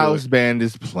forward the to house it. band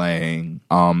is playing,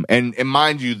 and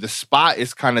mind you, the spot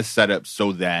is kind of set up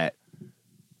so that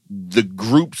the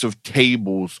groups of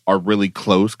tables are really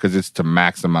close because it's to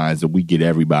maximize that we get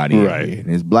everybody in Right. here.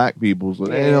 And it's black people, so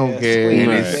they Yeah, don't care. And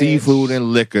squeeze it's it. seafood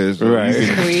and liquor, so Right. you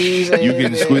can, Squeeze you it.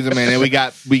 can squeeze them in. And we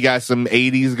got some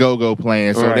 80s go-go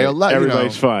playing, so Right. they'll let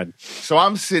Everybody's you know. fine. So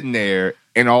I'm sitting there,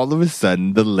 and all of a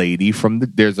sudden, there's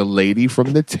a lady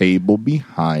from the table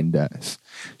behind us.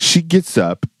 She gets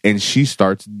up and she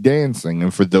starts dancing.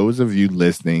 And for those of you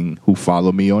listening who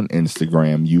follow me on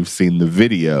Instagram, you've seen the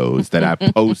videos that I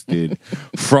posted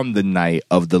from the night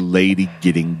of the lady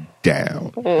getting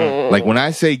down. Like when I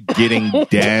say getting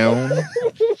down,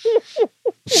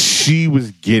 she was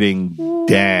getting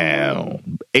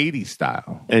down, 80s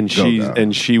style, And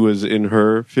Go-go. she was in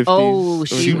her 50s. Oh,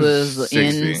 she was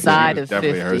 60. inside She was of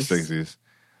definitely her 50s. 60s.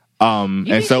 You And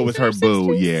think so she's was in her her boo.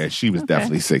 60s? Yeah, she was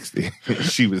definitely 60.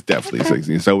 She was definitely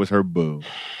 60. And so was her boo.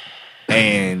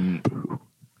 And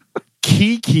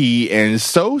Kiki and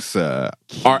Sosa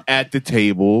are at the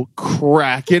table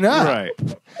cracking up. Right.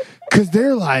 Because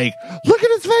they're like, look at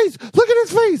his face. Look at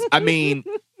his face. I mean,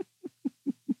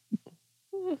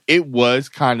 it was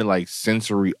kind of like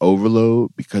sensory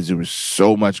overload because there was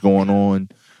so much going on.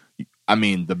 I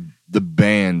mean, the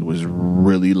band was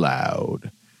really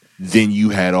loud. Then you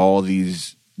had all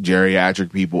these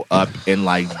geriatric people up and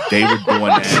like they were doing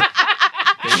that.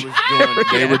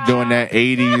 They were doing that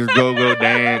 80s go-go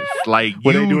dance. Like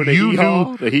Were they doing the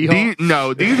hee-haw? The hee-haw?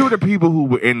 No, these were the people who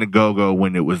were in the go-go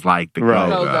when it was like the Right.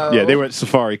 go-go. Go-go. Yeah, they were at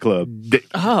Safari Club.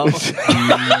 Oh,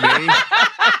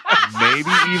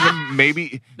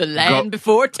 maybe The land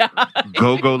before time.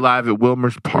 go live at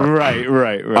Wilmer's Park. Right.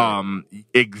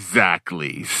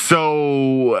 Exactly.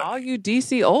 So All you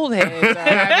DC old heads are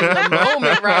having a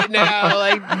moment right now.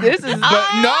 Like, this is. no.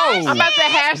 I'm about to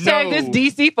hashtag this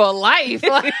DC for life.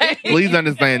 Like, Please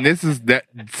understand, this is that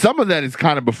some of that is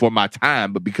kind of before my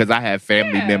time, but because I have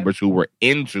family members who were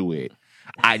into it,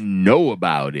 I know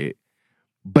about it.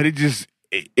 But it just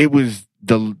it was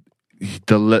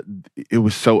it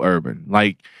was so urban.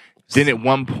 Like then at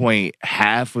one point,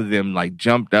 half of them like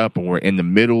jumped up and were in the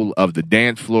middle of the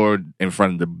dance floor in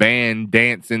front of the band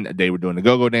dancing. They were doing the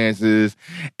go-go dances,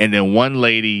 and then one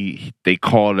lady they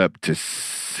called up to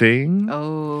sing.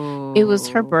 oh. It was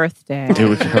her birthday. It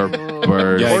was her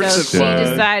birthday. Yikes. So she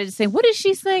decided to sing. What did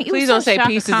she sing? It Please was don't some say Chaka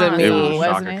Pieces of Khan Me. It song, was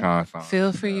wasn't Shaka it? Khan song.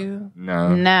 Feel for you.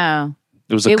 No. No.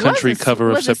 It was a country wasn't- cover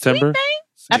of was it Sweet September. Thing?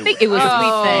 I think it was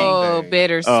Oh, Sweet Thing.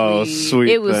 bittersweet. Oh, Sweet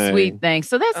It was Thing. Sweet Thing.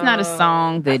 So that's not a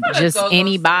song that That's not a just go-go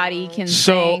anybody song. can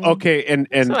So sing. okay, and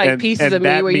It's like Pieces and of Me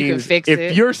that where you can means fix if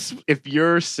it. if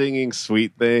you're singing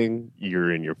Sweet Thing,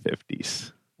 you're in your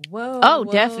 50s. Whoa, Oh,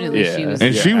 whoa. definitely. Yeah. She was.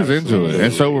 And Yeah, she was into it. absolutely.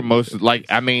 And so were most like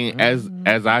I mean, as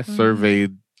I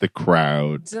surveyed the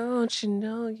crowd, Don't you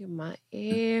know you're my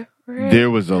everything?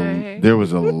 there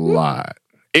was a lot.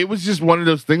 It was just one of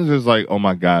those things that was like, oh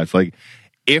my gosh, like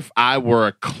if I were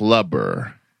a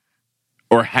clubber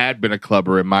or had been a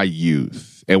clubber in my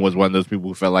youth and was one of those people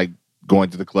who felt like going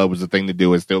to the club was the thing to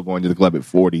do and still going to the club at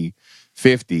 40,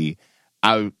 50,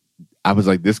 I was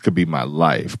like, this could be my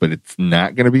life, but it's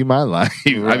not going to be my life. I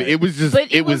mean, it was just,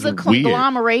 But it was a weird.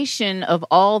 conglomeration of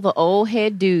all the old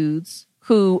head dudes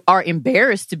who are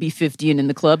embarrassed to be 50 and in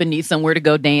the club and need somewhere to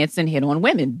go dance and hit on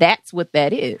women. That's what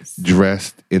that is.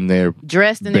 Dressed in their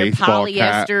Dressed in their baseball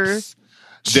polyester caps.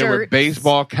 There were shirts,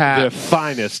 baseball The caps.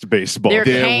 finest baseball. Their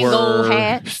team. There Kangol were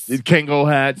hats.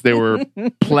 Kangol hats. There were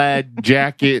plaid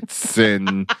jackets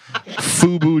and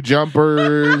FUBU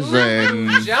jumpers, and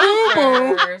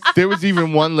Jumpers. there was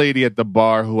even one lady at the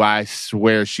bar who I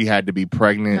swear she had to be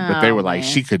pregnant, but they Oh, were like, man.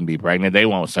 she couldn't be pregnant. They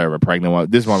won't serve a pregnant woman.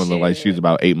 This woman looked like she was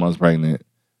about 8 months pregnant,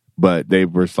 but they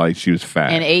were like she was fat.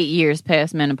 And 8 years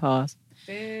past menopause.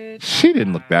 She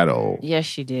didn't look that old. Yes,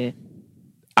 she did.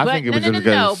 I But think it no, was no, just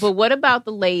no, no. because But what about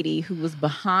the lady who was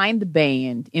behind the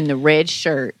band in the red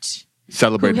shirt? Who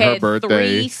celebrating her had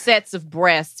birthday. 3 sets of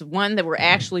breasts, one that were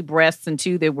actually breasts and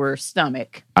 2 that were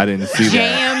stomach. I didn't see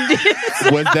that.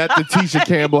 Jammed. Was that the Tisha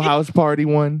Campbell house party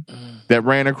one that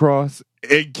ran across?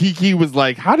 And Kiki was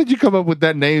like, how did you come up with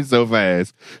that name so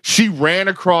fast? She ran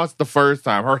across the first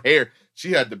time. Her hair,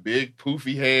 she had the big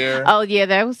poofy hair. Oh, yeah,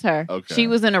 that was her. Okay. She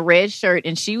was in a red shirt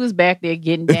and she was back there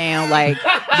getting down like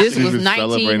this She was was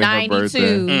celebrating her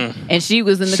 1992 and she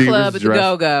was in the She club was at the dressed-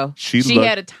 go-go. she She looked-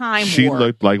 had a time She warp.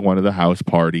 looked like one of the house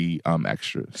party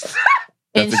extras.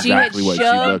 and That's she exactly had what she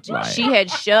shoved, looked like. She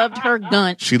had shoved her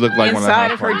gun She looked like one of the inside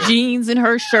house of her party. jeans and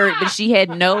her shirt, but she had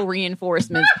no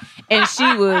reinforcements. And she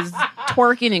was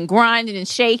twerking and grinding and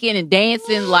shaking and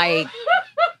dancing like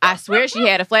I swear she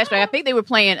had a flashback. I think they were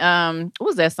playing what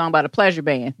was that song by the Pleasure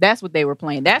Band? That's what they were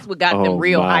playing. That's what got them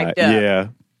real my. hyped up. Yeah.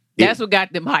 That's what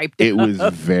got them hyped It up. was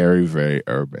very, very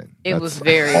urban. It That's was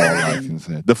very all I urban. can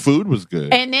say. The food was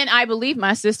good. And then I believe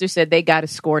my sister said they got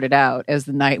escorted out as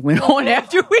the night went on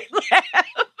after we left.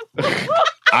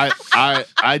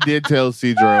 I did tell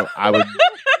Cedro I would.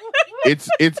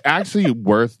 It's actually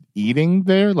worth eating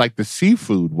there. Like the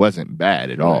seafood wasn't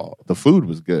bad at all. The food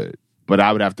was good, but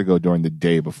I would have to go during the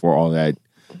day before all that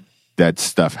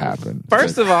stuff happened.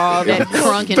 First of all, That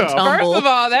crunk and Stuff. tumble. First of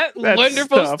all, that That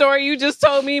wonderful stuff. story you just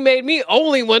told me made me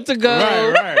only want to go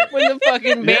Right. when the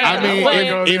fucking band. I mean,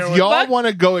 Like, if y'all want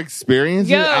to go experience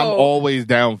it, Yo. I'm always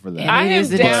down for that. I It am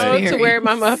is an down to experience. wear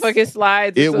my motherfucking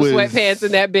slides and It some was- sweatpants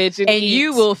in that bitch, and eat.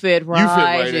 you will fit You fit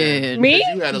right, right in. in. Me? You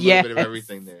had a little Yes. bit of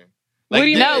everything there. What do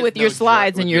you know there's with your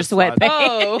slides with and your slides. sweatpants?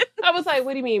 Oh, I was like,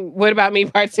 what do you mean? What about me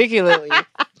particularly?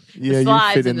 Yeah, you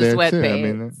slides fit in and the there too. I sweatpants.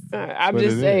 mean, I'm what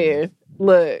just it is. saying.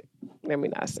 Look, let me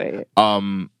not say it.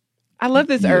 I love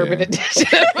this Yeah. urban edition.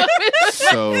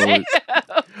 So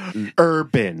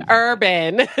Urban.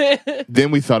 Urban.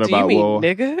 then we thought Do you about, mean well,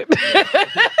 nigga?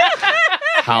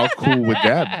 how cool would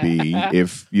that be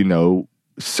if,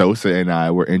 Sosa and I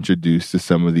were introduced to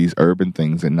some of these urban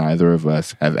things that neither of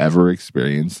us have ever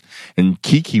experienced. And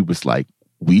Kiki was like,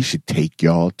 we should take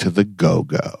y'all to the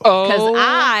go-go. Because Oh,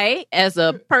 I, as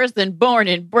a person born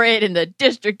and bred in the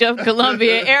District of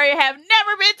Columbia area, have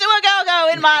never been to a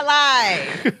go-go in my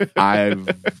life.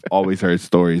 I've always heard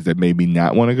stories that made me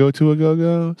not want to go to a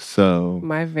go-go. So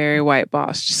my very white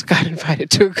boss just got invited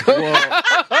to a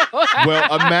go.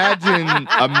 Well,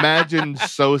 imagine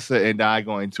Sosa and I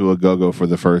going to a go-go for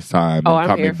the first time Oh, and I'm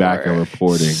coming here back for and it.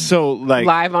 reporting. So like,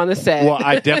 Live on the set. well,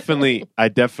 I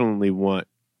definitely want.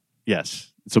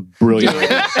 Yes, it's a brilliant.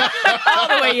 All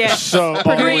the way, yeah. So,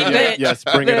 yes,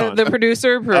 bring it on. The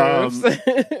producer approves.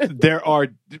 There are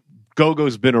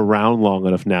Go-Go's been around long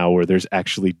enough now where there's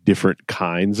actually different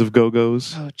kinds of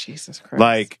Go-Go's. Oh, Jesus Christ.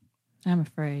 Like, I'm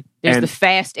afraid. There's And- the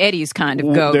Fast Eddie's kind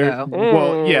of there- go-go.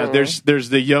 well, yeah, there's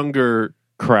the younger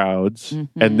crowds, Mhm.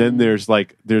 and then there's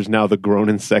now the grown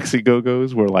and sexy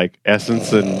Go-Go's where like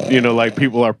Essence and like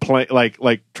people are playing like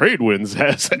Tradewinds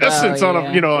has Essence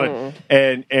on yeah.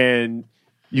 them, and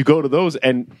you go to those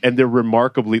and they're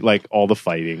remarkably like all the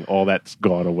fighting, all that's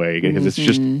gone away because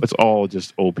it's all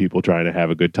just old people trying to have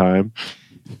a good time,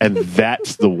 and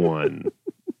that's the one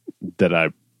that I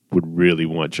would really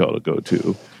want y'all to go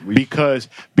to because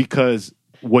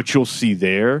what you'll see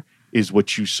there is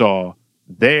what you saw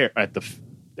there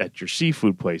at your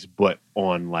seafood place, but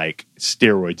on like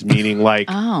steroids, meaning like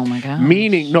Oh my god.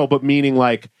 meaning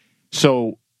like,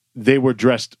 so they were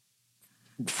dressed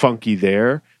funky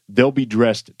there. They'll be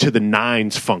dressed to the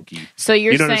nines funky. So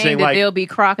you're You know what I'm saying saying? that Like- there'll be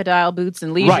crocodile boots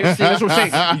and leisure Right, suits? that's what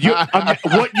I'm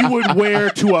saying. What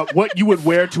you would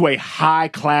wear to a high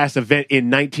class event in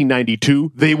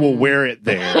 1992, they will wear it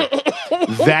there.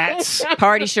 That's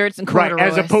Party shirts and right.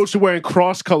 corduroys. As opposed to wearing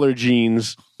cross-color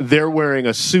jeans, they're wearing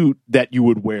a suit that you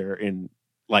would wear in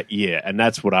and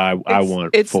that's what I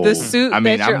want. It's full. the suit I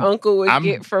mean, that your I'm- uncle would I'm-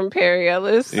 get from Perry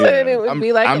Ellis. Yeah. And it would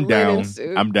be like I'm a down. linen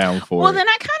suit. I'm down for Well, it. then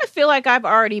I kind of feel like I've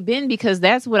already been because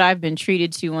that's what I've been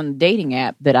treated to on the dating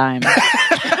app that I'm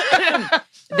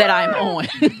on.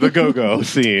 the go-go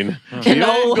scene. An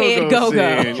old head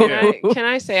go-go. scene, Can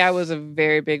I say I was a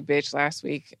very big bitch last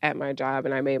week at my job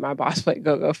and I made my boss play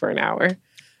go-go for an hour?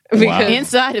 Because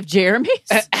Inside of Jeremy's?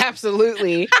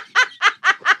 absolutely.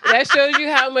 That shows you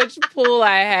how much pull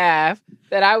I have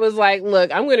that I was like,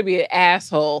 look, I'm going to be an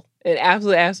absolute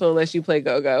asshole unless you play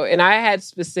go-go. And I had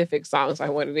specific songs I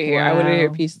wanted to hear. I wanted to hear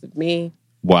Wow. Piece of Me.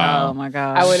 Wow. Oh my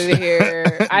god. I wanted to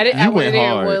hear. I You wanted went to hear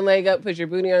hard. One Leg Up, Put Your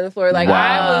Booty on the Floor. Like Wow.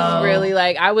 I was really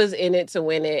like I was in it to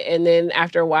win it. And then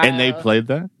after a while, And they played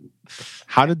that?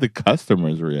 How did the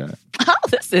customers react? Oh,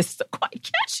 this is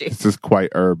quite catchy. This is quite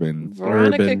urban.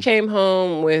 Veronica Urban. came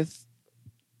home with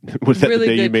Was that Really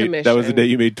the day you good made? That was the commission. day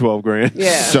you made $12,000.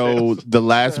 yeah. So the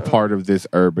last part of this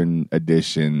urban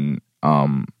edition,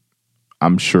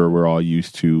 I'm sure we're all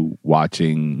used to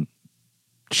watching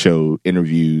show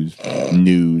interviews,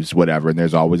 news, whatever, and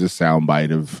there's always a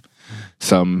soundbite of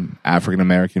some African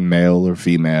American male or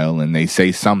female, and they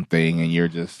say something, and you're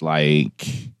just like.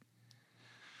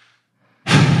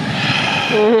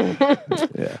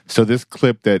 So this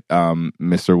clip that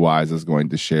Mr. Wise is going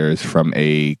to share is from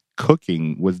a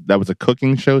cooking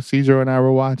show Cedro and I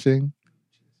were watching.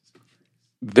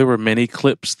 There were many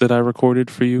clips that I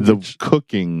recorded for you. The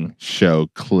cooking show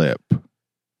clip.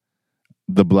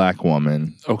 The black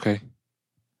woman. Okay.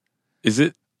 Is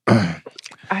it?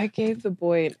 I gave the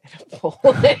boy an edible.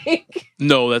 Like,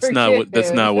 No, that's not what. That's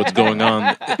Forgive not him. what's going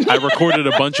on. I recorded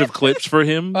a bunch of clips for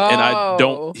him, and I Oh.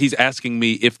 don't. He's asking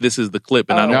me if this is the clip,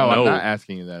 and I don't No, know. I'm not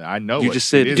asking you that. I know You it. just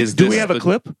said, It is Do this we have a the-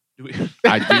 clip?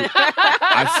 I do.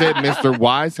 I said Mr.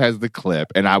 Wise has the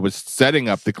clip, and I was setting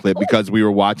up the clip because we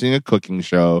were watching a cooking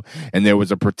show, and there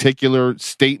was a particular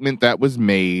statement that was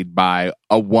made by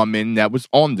a woman that was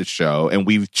on the show, and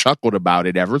we've chuckled about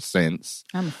it ever since.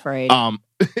 I'm afraid.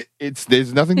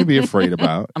 There's nothing to be afraid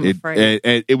about. I'm afraid.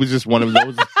 It was just one of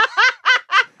those.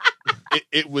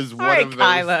 It was one Sorry, of those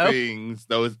Kylo. things,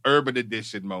 those urban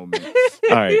edition moments.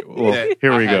 All right. Well, that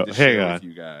here I we had go. to share Hang on. with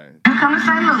you guys. You come to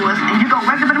St. Louis and you go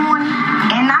wake up in the morning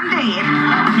and I'm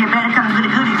dead, you better come to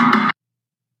the goodies.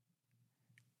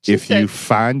 If you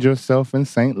find yourself in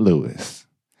St. Louis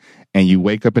and you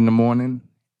wake up in the morning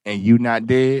and you not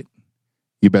dead,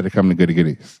 you better come to Goody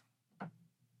Goodies.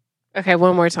 okay,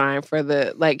 one more time for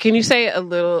the like. Can you say a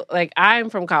little? Like I'm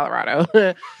from Colorado,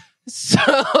 so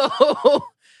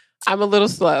I'm a little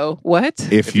slow. What?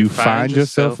 If you find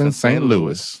yourself in St.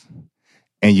 Louis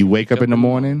and you wake up in the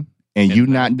morning and you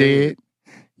not dead,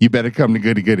 you better come to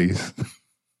Goody Goodies.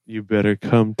 You better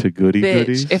come to Goody Bitch,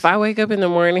 Goodies. if I wake up in the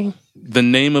morning, The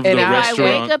name of the And If I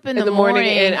restaurant. wake up in the morning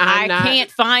and I'm not- I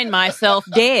can't find myself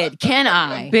dead, can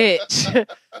I? bitch.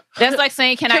 That's like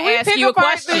saying, can I we ask pick you a apart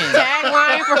question? this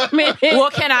tagline for a minute? Well,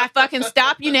 can I fucking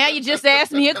stop you now? You just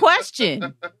asked me a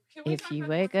question. If you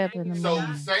wake up in the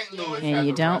morning St. Louis and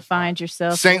you don't find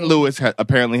yourself St. Louis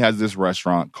apparently has this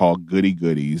restaurant called Goody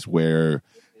Goodies where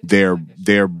their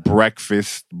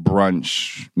breakfast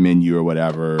brunch menu or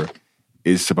whatever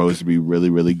is supposed to be really,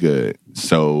 really good.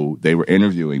 So they were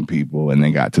interviewing people, and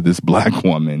they got to this black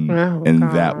woman, and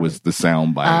that was the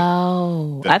soundbite.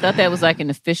 Oh, I thought that was like an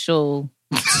official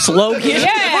slogan. Yeah,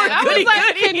 I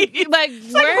was like,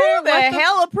 who the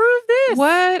hell approved this?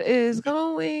 What is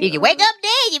going? If you wake up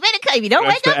dead, you better come. If you don't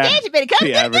wake up dead, you better come.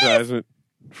 The advertisement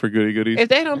for Goody Goodies. If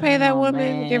they don't pay that woman,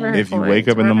 man. give her. If you wake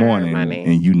up in the morning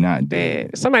and you not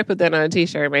dead, dead, somebody put that on a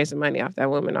T-shirt and made some money off that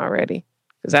woman already,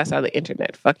 because that's how the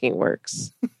internet fucking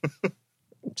works.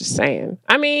 I'm just saying.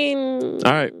 I mean,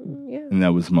 all right. Yeah. And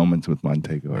that was Moments with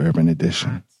Montego, Urban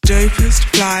Edition. Dopest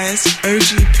flyers,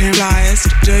 OG pimp flyers,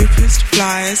 dopest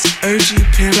flyers, OG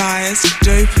pimp flyers,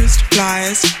 dopest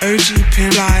flyers, OG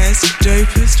pimp flyers,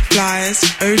 dopest flyers,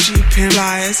 OG pimp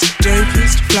flyers,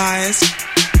 dopest flyers,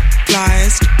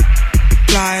 flyers,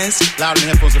 flyers, Loud in the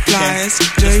headphones if you flyers,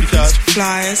 can. dopest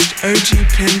flyers, OG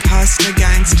pimp, hustler,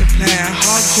 gangster player,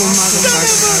 hardcore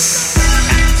motherfucker.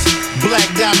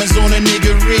 Black diamonds on a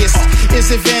nigga wrist.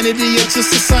 Is it vanity or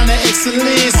just a sign of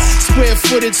excellence? Square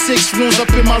footed, 6 rooms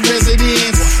up in my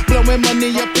residence. Blowing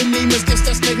money up in Neiman's, guess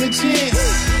that's negligence.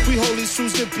 We hold these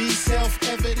truths to be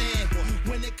self-evident.